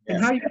 Yes.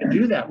 And how are you going to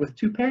do that with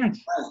 2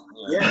 parents?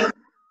 Yeah.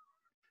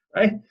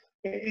 Right?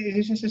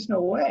 It's just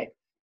no way.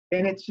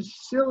 And it's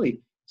just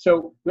silly.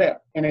 So, yeah,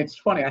 and it's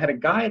funny. I had a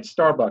guy at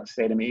Starbucks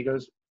say to me, he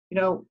goes, you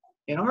know,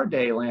 in our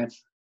day,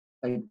 Lance,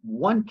 like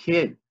 1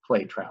 kid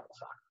played travel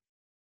soccer.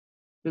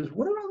 He goes,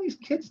 what are all these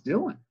kids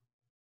doing?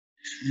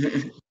 How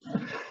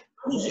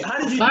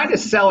did you kind of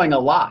selling a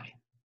lie,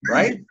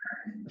 right?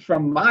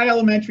 From my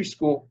elementary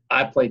school,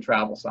 I played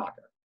travel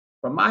soccer.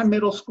 From my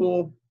middle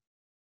school,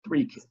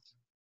 3 kids.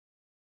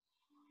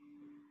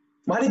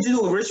 Why did you do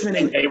it with Richmond?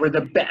 And they were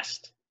the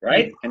best,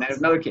 right? And then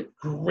another kid,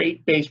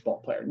 great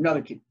baseball player.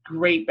 Another kid,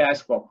 great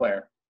basketball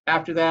player.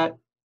 After that,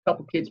 a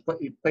couple kids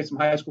play some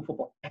high school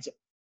football. That's it.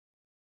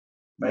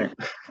 Right?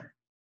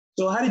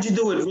 So how did you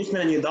do it with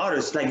Richmond and your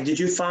daughters? Like, did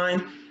you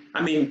find,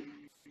 I mean,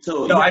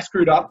 so. No, I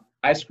screwed up.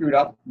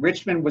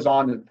 Richmond was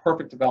on the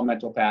perfect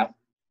developmental path.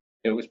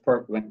 It was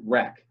perfect. Went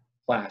rec,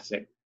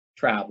 classic,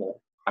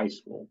 travel, high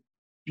school.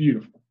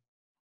 Beautiful.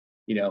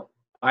 You know,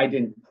 I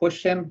didn't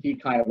push him. He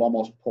kind of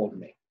almost pulled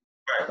me.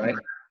 Right?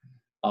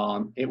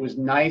 It was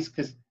nice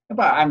because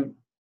I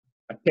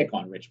pick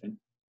on Richmond.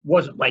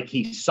 Wasn't like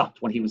he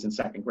sucked when he was in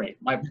 2nd grade.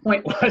 My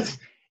point was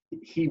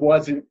he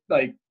wasn't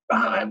like,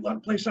 I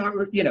want to play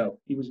soccer. You know,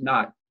 he was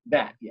not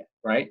that yet,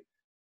 right?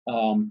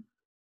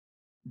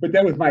 But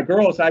then with my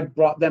girls, I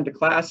brought them to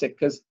classic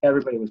because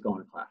everybody was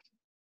going to classic.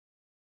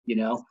 You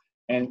know,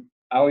 and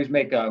I always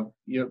make I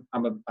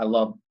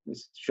love,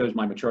 this shows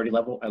my maturity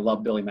level. I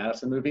love Billy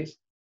Madison movies.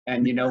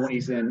 And you know, when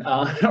he's in,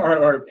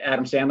 or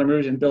Adam Sandler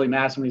movies, and Billy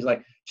Madison, he's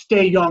like,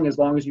 stay young as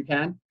long as you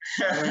can.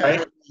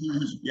 Right?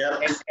 Yeah.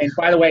 And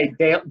by the way,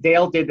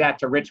 Dale did that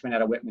to Richmond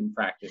at a Whitman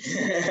practice.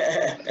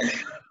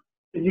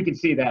 And you can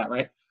see that,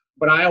 right?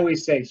 But I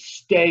always say,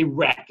 stay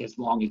rec as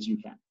long as you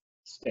can.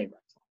 Stay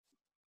rec.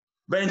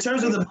 But in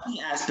terms of the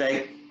money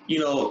aspect, you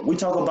know, we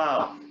talk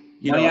about,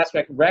 money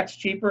aspect, rec's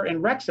cheaper,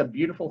 and rec's a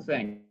beautiful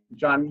thing.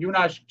 John, you and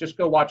I should just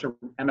go watch a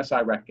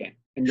MSI rec game,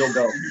 and you'll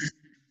go,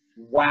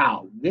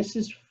 wow, this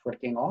is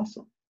freaking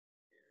awesome.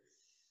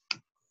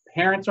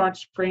 Parents aren't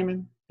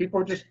screaming.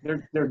 People are just,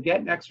 they're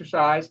getting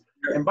exercise.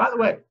 And by the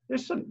way,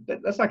 there's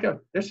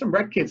some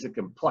rec kids that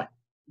can play.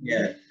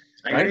 Yeah.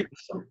 Right?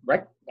 Some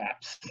rec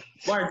apps.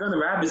 Mark Jordan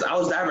Rabbits, I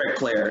was that rec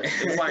player.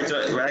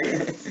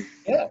 Right?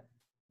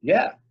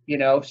 Yeah. You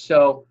know,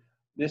 so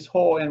this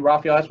whole, and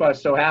Raphael, that's why I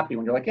was so happy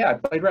when you're like, yeah, I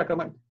played rec. I'm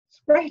like,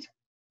 it's great.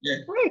 Yeah.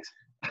 Great.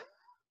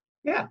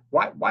 Yeah.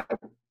 Why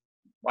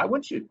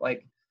wouldn't you?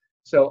 Like,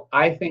 so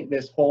I think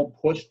this whole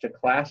push to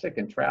classic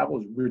and travel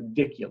is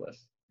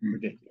ridiculous.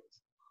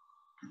 Ridiculous.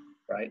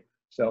 Right?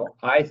 So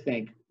I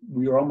think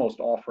we are almost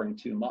offering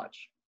too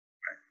much.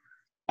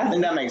 I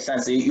think that makes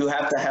sense. You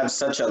have to have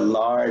such a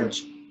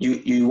large,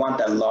 you want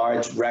that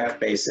large rec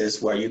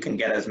basis where you can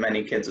get as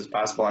many kids as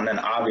possible. And then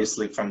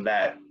obviously from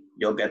that,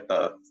 you'll get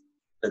the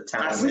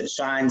talent that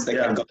shines. They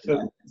can go.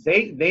 So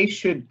they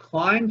should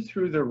climb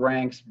through the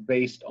ranks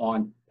based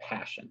on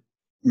passion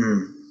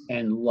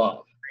and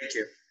love. Thank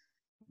you.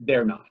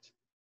 They're not.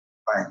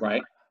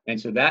 Right? And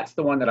so that's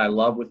the one that I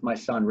love with my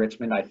son,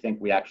 Richmond. I think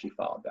we actually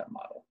followed that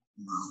model.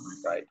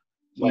 Right?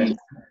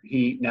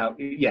 He now,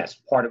 yes,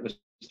 part of it was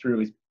through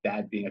his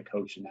dad being a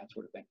coach and that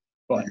sort of thing.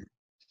 But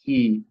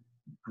he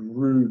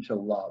grew to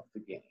love the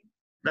game.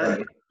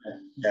 Right?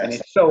 Yes. And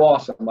it's so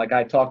awesome. Like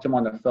I talked to him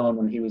on the phone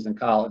when he was in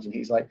college, and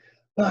he's like,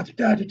 and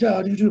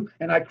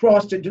I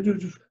crossed it,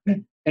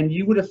 and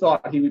you would have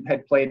thought he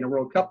had played in a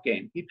World Cup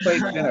game. He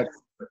played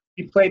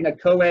in a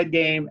co-ed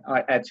game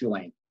at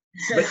Tulane.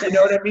 But you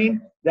know what I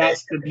mean?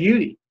 That's the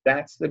beauty.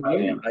 That's the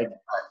beauty. Like,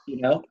 you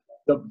know,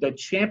 the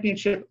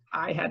championship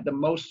I had the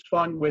most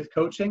fun with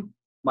coaching,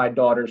 my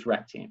daughter's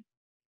rec team.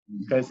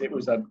 Because it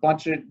was like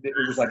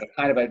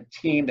a kind of a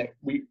team that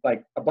we,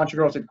 like a bunch of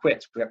girls had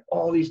quit. So we have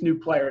all these new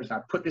players, and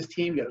I put this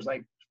team together. It was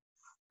like,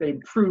 they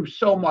improved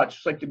so much.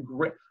 It's like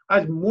I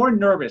was more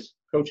nervous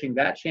coaching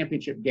that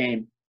championship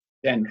game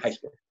than high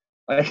school.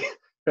 Like,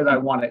 because I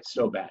wanted it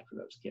so bad for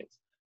those kids.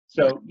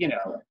 So, you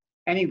know,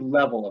 any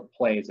level of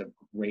play is a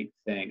great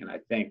thing. And I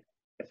think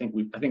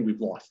we've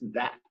lost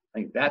that. I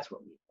think that's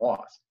what we've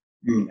lost.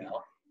 You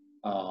know,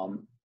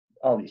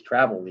 all these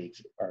travel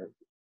leagues are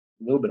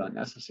a little bit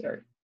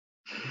unnecessary.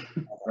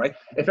 Right?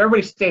 If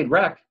everybody stayed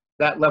rec,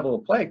 that level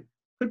of play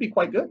could be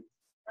quite good.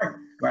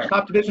 Right.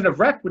 Top division of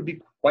rec would be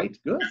quite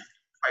good.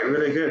 Right,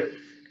 really good.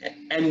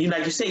 And you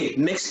like you say,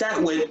 mix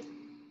that with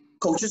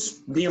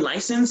coaches being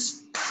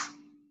licensed.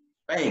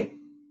 Bang.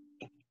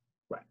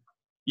 Right.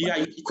 You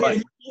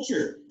create a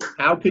culture.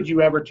 How could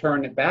you ever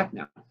turn it back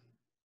now?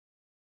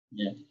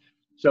 Yeah.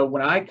 So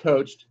when I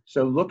coached,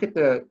 so look at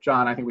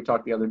John, I think we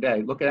talked the other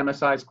day, look at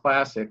MSI's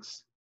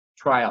Classics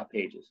tryout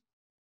pages.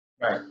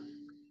 Right.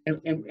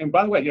 And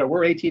by the way,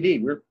 we're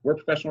ATD, we're a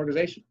professional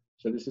organization,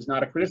 so this is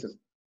not a criticism.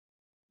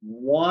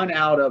 1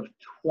 out of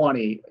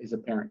 20 is a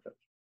parent coach.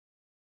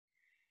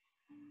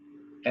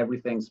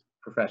 Everything's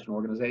professional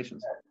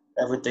organizations.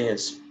 Everything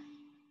is.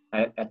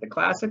 At the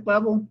classic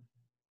level,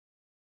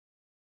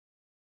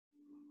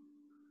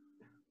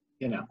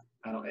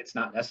 it's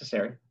not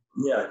necessary.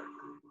 Yeah.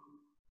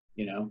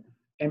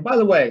 And by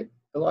the way,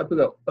 a lot of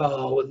people go,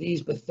 oh,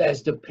 these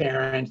Bethesda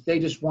parents, they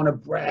just want to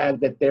brag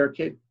that their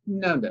kid.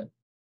 No.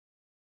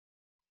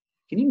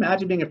 Can you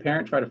imagine being a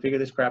parent trying to figure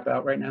this crap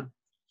out right now?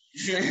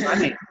 I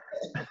mean,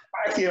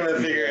 I can't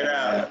even figure it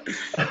out.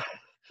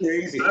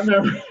 Crazy. I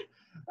remember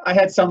I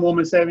had some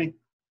woman say to me,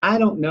 I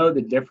don't know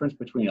the difference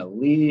between a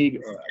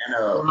league or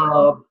a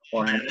club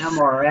or an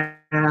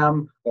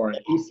MRM or an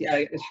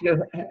ECI.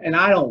 And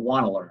I don't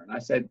want to learn. I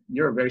said,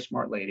 you're a very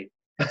smart lady.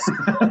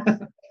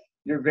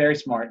 You're very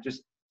smart.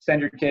 Just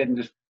send your kid and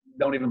just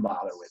don't even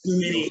bother with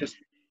it.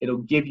 It'll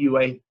give you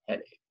a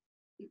headache.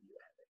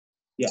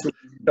 Yeah.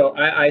 So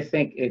I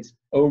think it's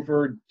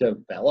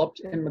overdeveloped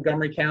in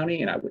Montgomery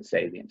County, and I would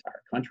say the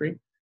entire country.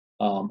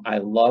 I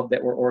love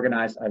that we're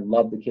organized. I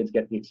love the kids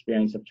get the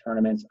experience of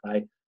tournaments.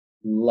 I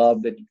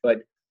love that,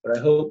 but I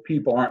hope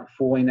people aren't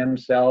fooling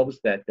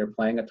themselves that they're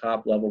playing a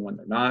top level when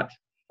they're not.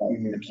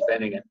 They're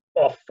spending an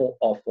awful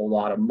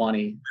lot of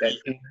money that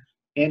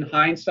in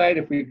hindsight,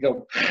 if we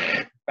go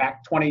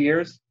back 20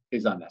 years,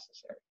 is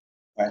unnecessary.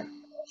 Right.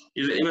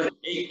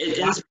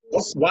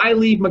 Why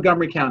leave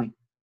Montgomery County?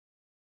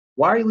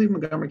 Why are you leaving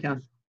Montgomery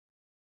County?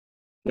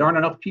 There aren't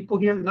enough people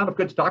here, not enough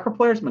good soccer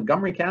players in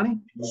Montgomery County?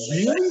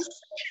 Really?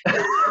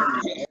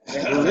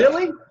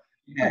 Really?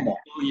 Come on.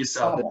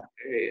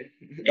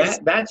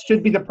 That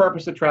should be the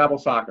purpose of travel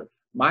soccer.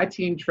 My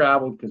team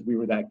traveled because we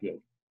were that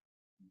good.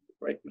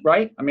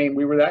 Right? I mean,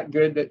 we were that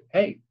good that,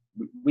 hey,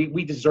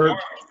 we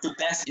deserved the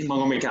best in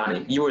Montgomery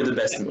County. You were the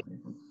best in Montgomery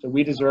County. So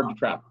we deserved to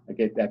travel.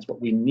 Okay, that's what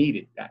we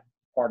needed, that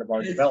part of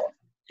our development.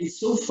 It's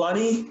so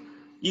funny.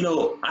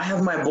 I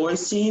have my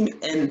boys team,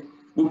 and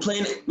we're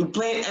playing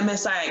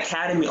MSI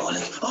Academy.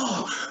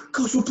 Oh,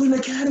 coach, we're playing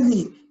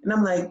Academy. And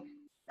I'm like,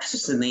 that's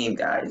just a name,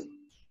 guys.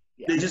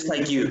 Yeah. They're just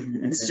like you.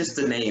 It's just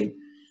a name,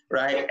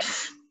 right?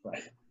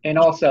 Right. And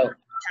also,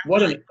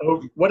 what an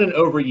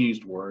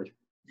overused word.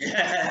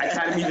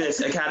 Academy this,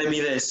 Academy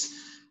this.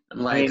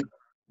 I'm like,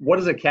 what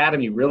does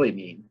academy really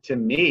mean? To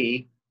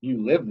me,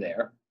 you live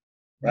there,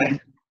 right?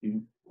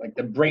 Like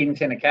the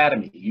Bradenton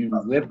Academy, you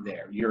live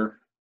there. You're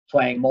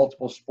playing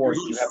multiple sports.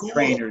 You have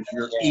trainers.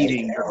 You're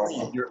eating.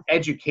 You're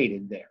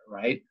educated there,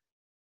 right?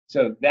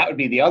 So that would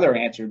be the other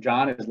answer,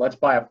 John, is let's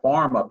buy a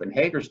farm up in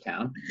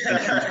Hagerstown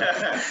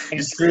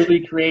and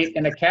truly create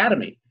an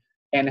academy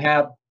and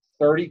have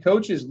 30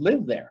 coaches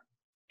live there,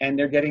 and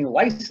they're getting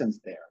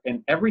licensed there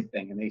and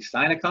everything, and they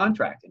sign a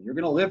contract, and you're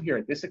going to live here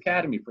at this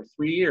academy for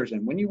 3 years,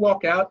 and when you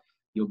walk out,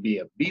 you'll be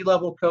a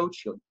B-level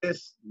coach, you'll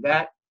this,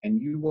 that,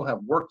 and you will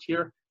have worked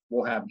here.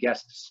 We'll have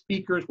guest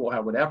speakers, we'll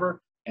have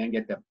whatever, and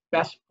get the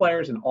best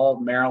players in all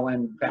of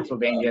Maryland,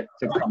 Pennsylvania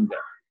to come there.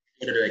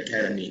 Go to the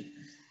academy.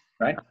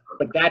 Right?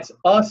 But that's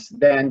us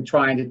then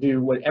trying to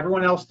do what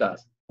everyone else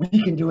does. We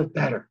can do it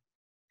better,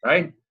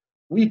 right?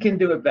 We can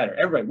do it better.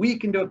 Everybody, we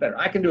can do it better.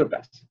 I can do it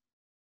best.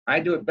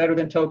 I do it better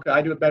than Toka.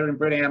 I do it better than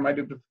Brit-Am.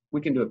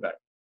 We can do it better.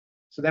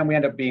 So then we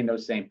end up being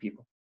those same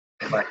people.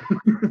 Right.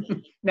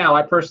 Now,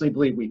 I personally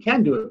believe we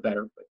can do it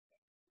better.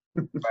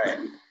 But right.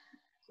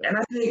 And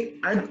I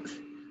think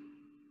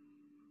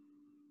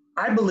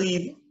I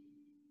believe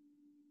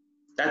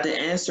that the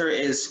answer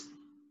is,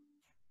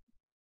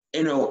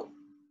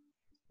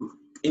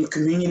 in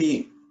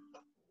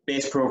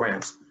community-based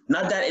programs.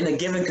 Not that in a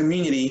given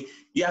community,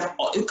 you have,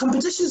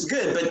 competition is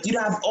good, but you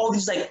have all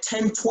these like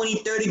 10, 20,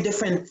 30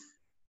 different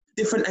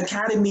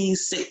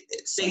academies.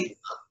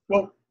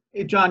 Well,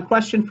 John,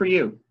 question for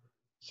you.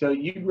 So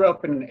you grew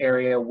up in an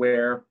area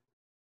where,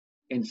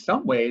 in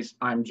some ways,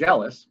 I'm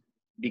jealous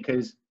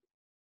because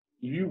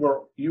you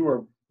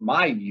were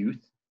my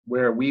youth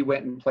where we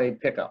went and played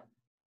pickup,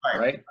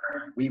 right?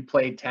 We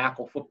played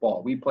tackle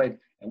football. We played,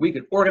 and we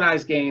could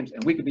organize games,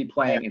 and we could be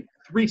playing in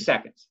 3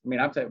 seconds. I mean,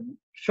 I'm saying,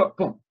 short,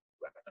 boom.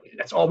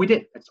 That's all we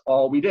did. That's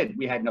all we did.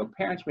 We had no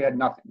parents. We had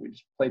nothing. We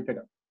just played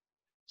pickup.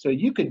 So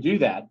you could do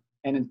that.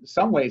 And in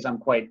some ways, I'm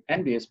quite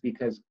envious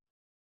because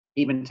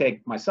even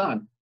take my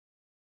son,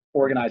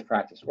 organized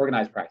practice,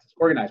 organized practice,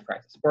 organized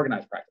practice,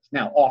 organized practice.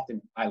 Now,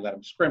 often I let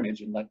them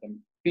scrimmage and let them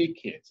be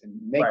kids and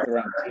make their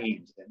own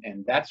teams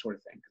and that sort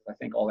of thing, because I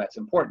think all that's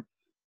important.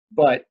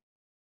 But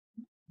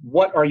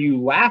what are you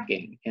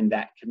lacking in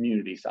that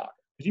community soccer?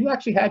 Because you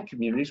actually had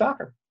community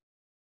soccer.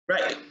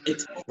 Right.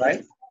 It's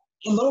right.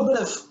 A little bit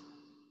of,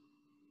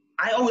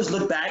 I always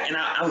look back and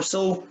I was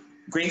so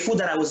grateful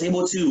that I was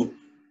able to,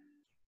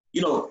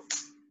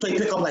 play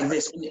pickup like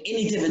this on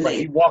any given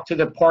day. You walk to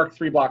the park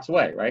 3 blocks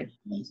away, right?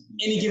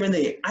 Any given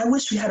day. I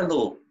wish we had a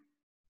little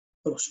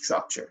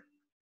structure.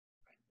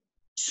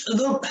 Just a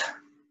little.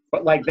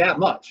 But like that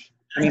much.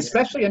 I mean,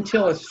 especially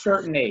until a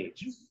certain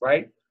age,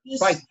 right?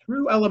 By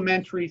through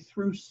elementary,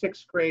 through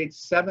 6th grade,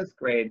 7th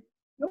grade,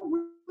 you don't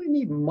really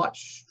need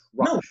much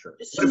structure.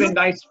 It would have been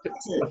nice,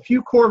 a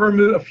few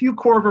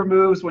Corver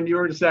moves when you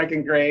were in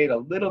second grade, a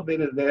little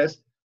bit of this,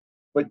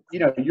 but you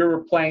know, you're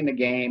playing the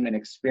game and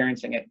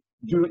experiencing it,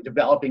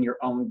 developing your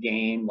own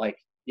game, like,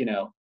 you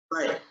know.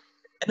 Right.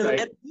 And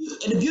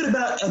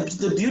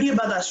the beauty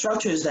about that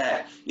structure is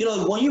that, you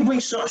know, when you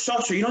bring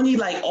structure, you don't need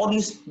like all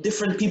these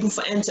different people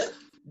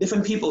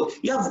different people.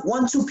 You have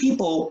 1-2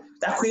 people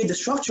that create the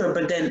structure,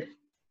 but then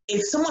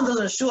if someone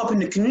doesn't show up in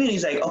the community,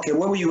 it's like, okay,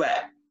 where were you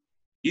at?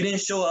 You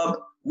didn't show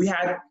up. We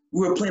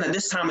were playing at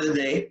this time of the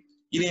day.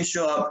 You didn't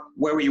show up.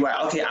 Where were you at?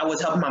 Okay, I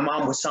was helping my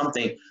mom with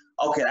something.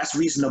 Okay, that's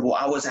reasonable.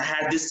 I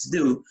had this to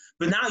do.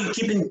 But now you're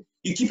keeping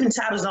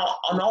tabs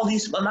on all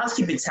these. Well, not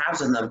keeping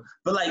tabs on them,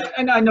 but like.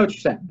 And I know what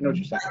you're saying. But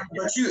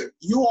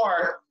you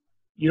are.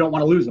 You don't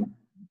want to lose them.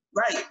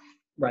 Right.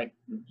 Right.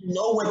 You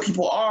know where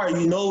people are.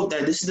 You know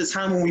that this is the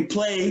time when we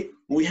play,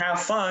 when we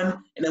have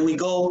fun, and then we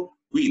go.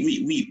 We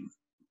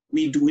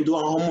do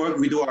our homework,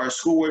 we do our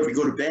schoolwork, we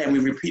go to bed, and we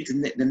repeat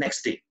the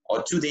next day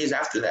or 2 days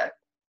after that.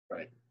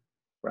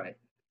 Right.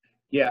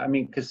 Yeah, I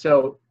mean,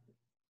 so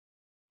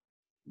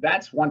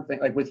that's one thing.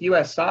 Like with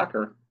U.S.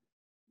 soccer,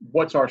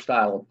 what's our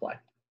style of play?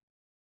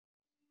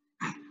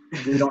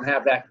 We don't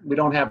have that. We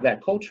don't have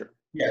that culture.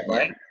 Yeah.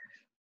 Right.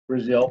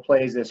 Brazil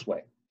plays this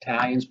way.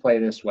 Italians play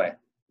this way.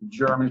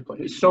 Germans play.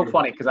 It's so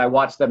funny because I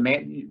watched the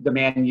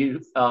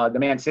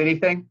Man City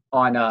thing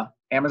on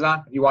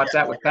Amazon. You watched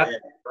that with Pep,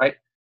 right?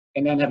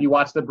 And then have you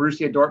watched the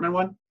Borussia Dortmund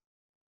one?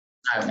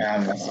 I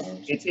haven't.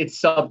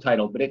 It's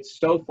subtitled, but it's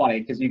so funny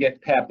because you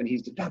get Pep and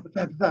he's the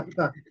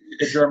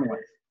German one.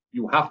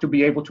 You have to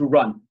be able to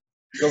run.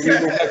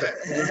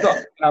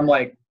 And I'm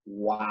like,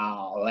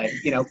 wow, like,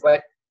 you know,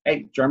 but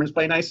hey, Germans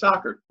play nice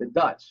soccer. The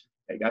Dutch,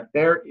 they got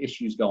their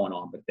issues going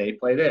on, but they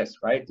play this,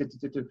 right?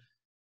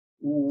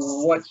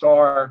 What's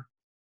our,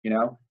 you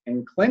know,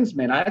 and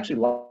Klinsmann, I actually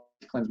love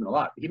Klinsmann a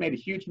lot. He made a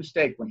huge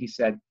mistake when he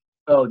said,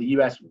 oh, the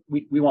U.S.,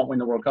 we won't win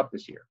the World Cup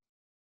this year.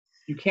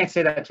 You can't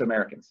say that to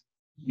Americans.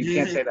 You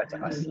can't say that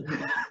to us.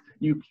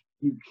 You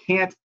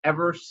can't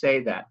ever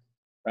say that,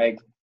 right?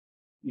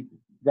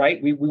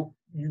 Right?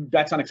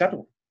 That's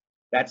unacceptable.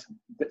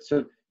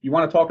 So you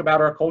want to talk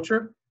about our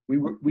culture?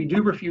 We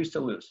do refuse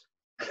to lose.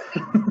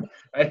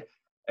 Right?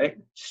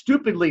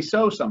 Stupidly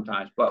so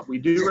sometimes, but we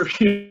do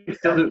refuse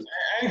to lose.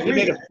 He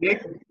made a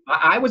big.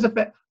 I was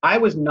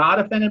not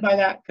offended by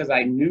that because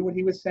I knew what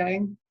he was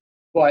saying,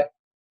 but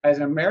as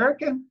an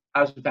American,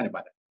 I was offended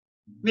by that.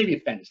 Maybe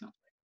offended is not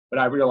right, but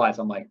I realized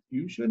I'm like,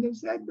 you shouldn't have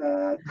said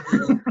that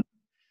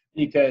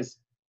because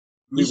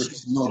we should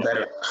know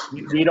better.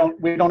 We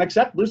don't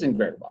accept losing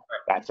very well.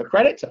 That's a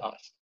credit to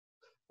us.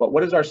 But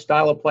what is our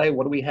style of play?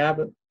 What do we have?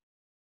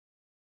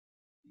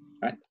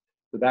 Right.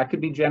 So that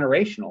could be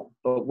generational,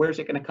 but where's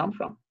it going to come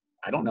from?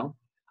 I don't know.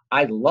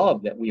 I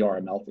love that we are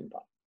a melting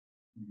pot.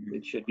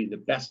 It should be the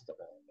best of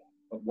all of that.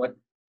 But what?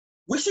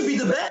 We should be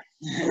the best.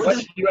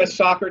 What's U.S.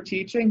 soccer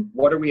teaching?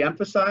 What are we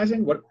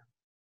emphasizing? What?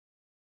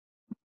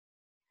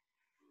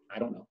 I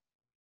don't know.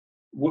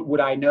 Would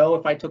I know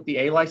if I took the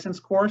A license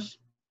course?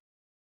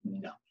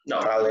 No. No,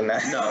 probably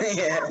not. No.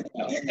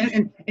 No.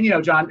 And you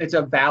know, John, it's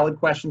a valid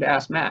question to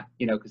ask Matt,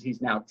 you know, because he's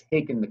now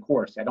taken the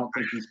course. I don't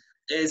think he's.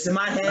 It's in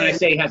my head. When I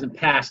say he hasn't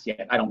passed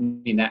yet, I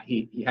don't mean that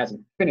he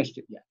hasn't finished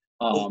it yet.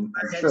 I'm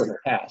sure he'll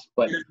pass,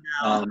 but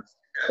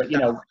you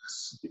know,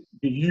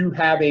 do you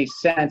have a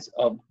sense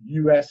of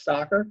U.S.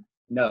 soccer?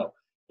 No.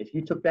 If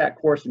you took that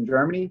course in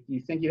Germany, do you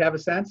think you'd have a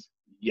sense?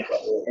 Yes.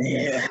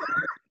 Yeah.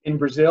 In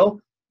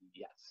Brazil?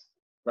 Yes.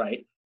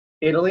 Right.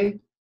 Italy?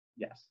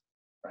 Yes.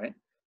 Right.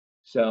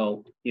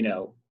 So, you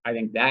know, I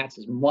think that's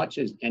as much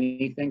as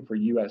anything for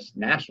U.S.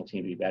 national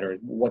team to be better.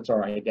 What's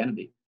our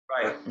identity?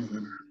 Right.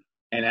 Mm-hmm.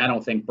 And I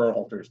don't think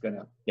Berhalter is going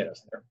to get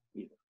us there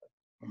either.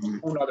 Mm-hmm.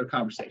 Whole other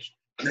conversation.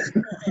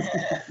 And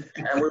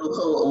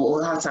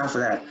we'll have time for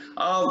that.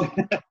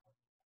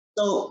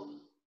 So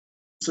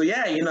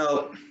yeah, you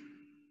know,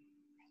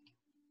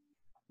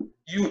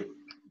 you've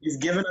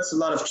given us a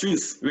lot of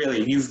truth,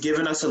 really. You've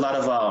given us a lot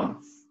of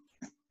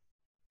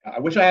I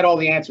wish I had all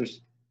the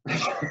answers.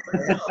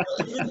 Even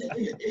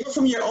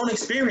from your own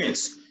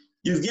experience,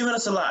 you've given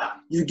us a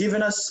lot. You've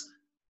given us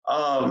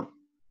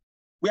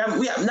we have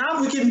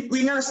now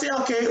we gotta say,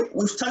 okay,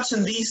 we've touched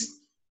on these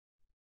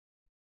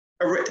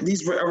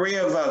array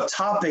of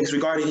topics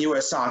regarding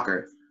U.S.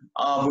 soccer.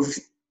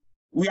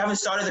 We haven't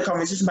started the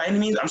conversation by any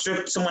means. I'm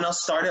sure someone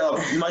else started, or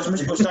much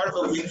people started,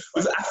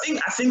 but I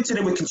think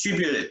today we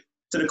contributed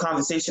to the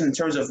conversation in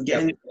terms of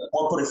getting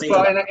more people to think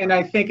about. And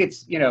I think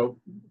it's, you know,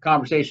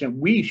 conversation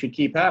we should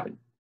keep having.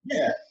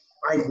 Yeah.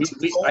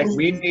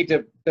 We need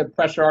to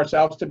pressure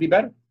ourselves to be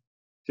better,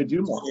 to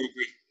do more.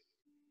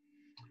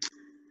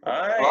 All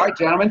right,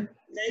 gentlemen.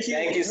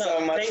 Thank you so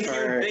much.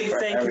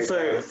 Thank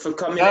you for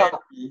coming in.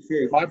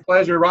 My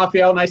pleasure,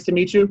 Raphael. Nice to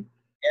meet you.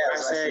 Yeah, I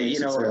said, you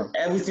know,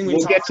 everything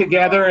we'll get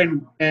together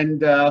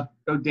and go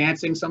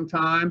dancing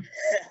sometime.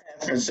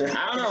 For sure.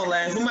 I don't know,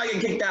 Lance. We might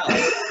get kicked out.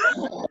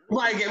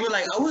 We're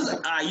like, oh,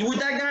 you with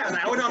that guy?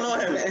 Like, we don't know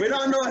him. We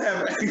don't know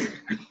him.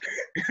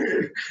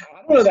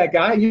 I know that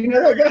guy. You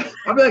know that guy?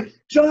 I'll be like,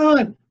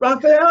 John,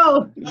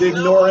 Raphael. He's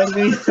ignoring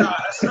me.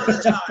 That's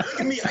another John. Look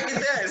at me. I get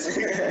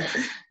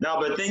this. No,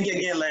 but thank you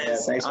again, Lance. Yeah,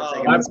 thanks for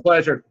taking My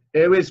pleasure.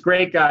 It was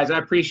great, guys. I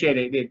appreciate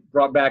it. It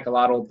brought back a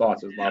lot of old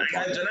thoughts. It was a lot of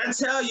fun. And I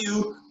tell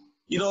you,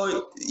 you know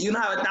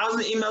have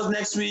 1,000 emails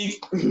next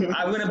week.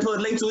 I'm gonna put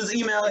a link to his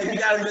email. If you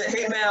got a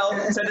hate mail,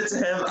 send it to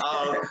him.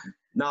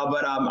 No,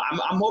 but I'm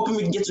hoping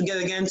we can get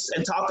together again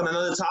and talk on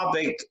another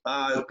topic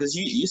because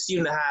you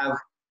seem to have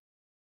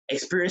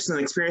experience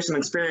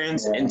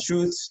and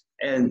truth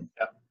and.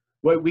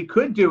 Well, we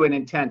could do an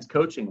intense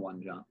coaching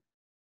one, John.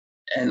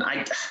 And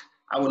I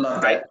would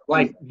love that.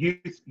 Like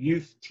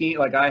youth team.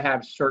 Like I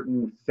have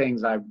certain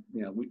things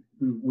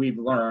we've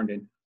learned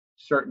and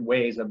certain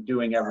ways of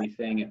doing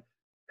everything, and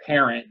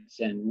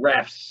parents and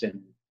refs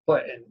and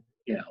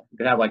we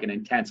could have like an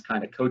intense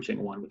kind of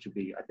coaching one, which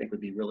I think would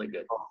be really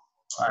good.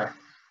 All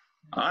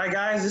right,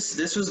 guys.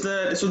 This was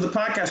the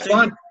podcast.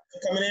 Thank you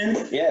for coming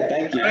in. Yeah,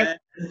 thank you.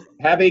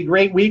 Have a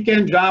great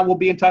weekend, John. We'll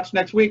be in touch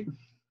next week.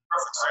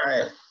 All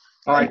right.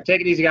 All right.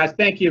 Take it easy, guys.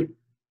 Thank you.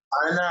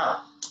 Bye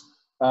now.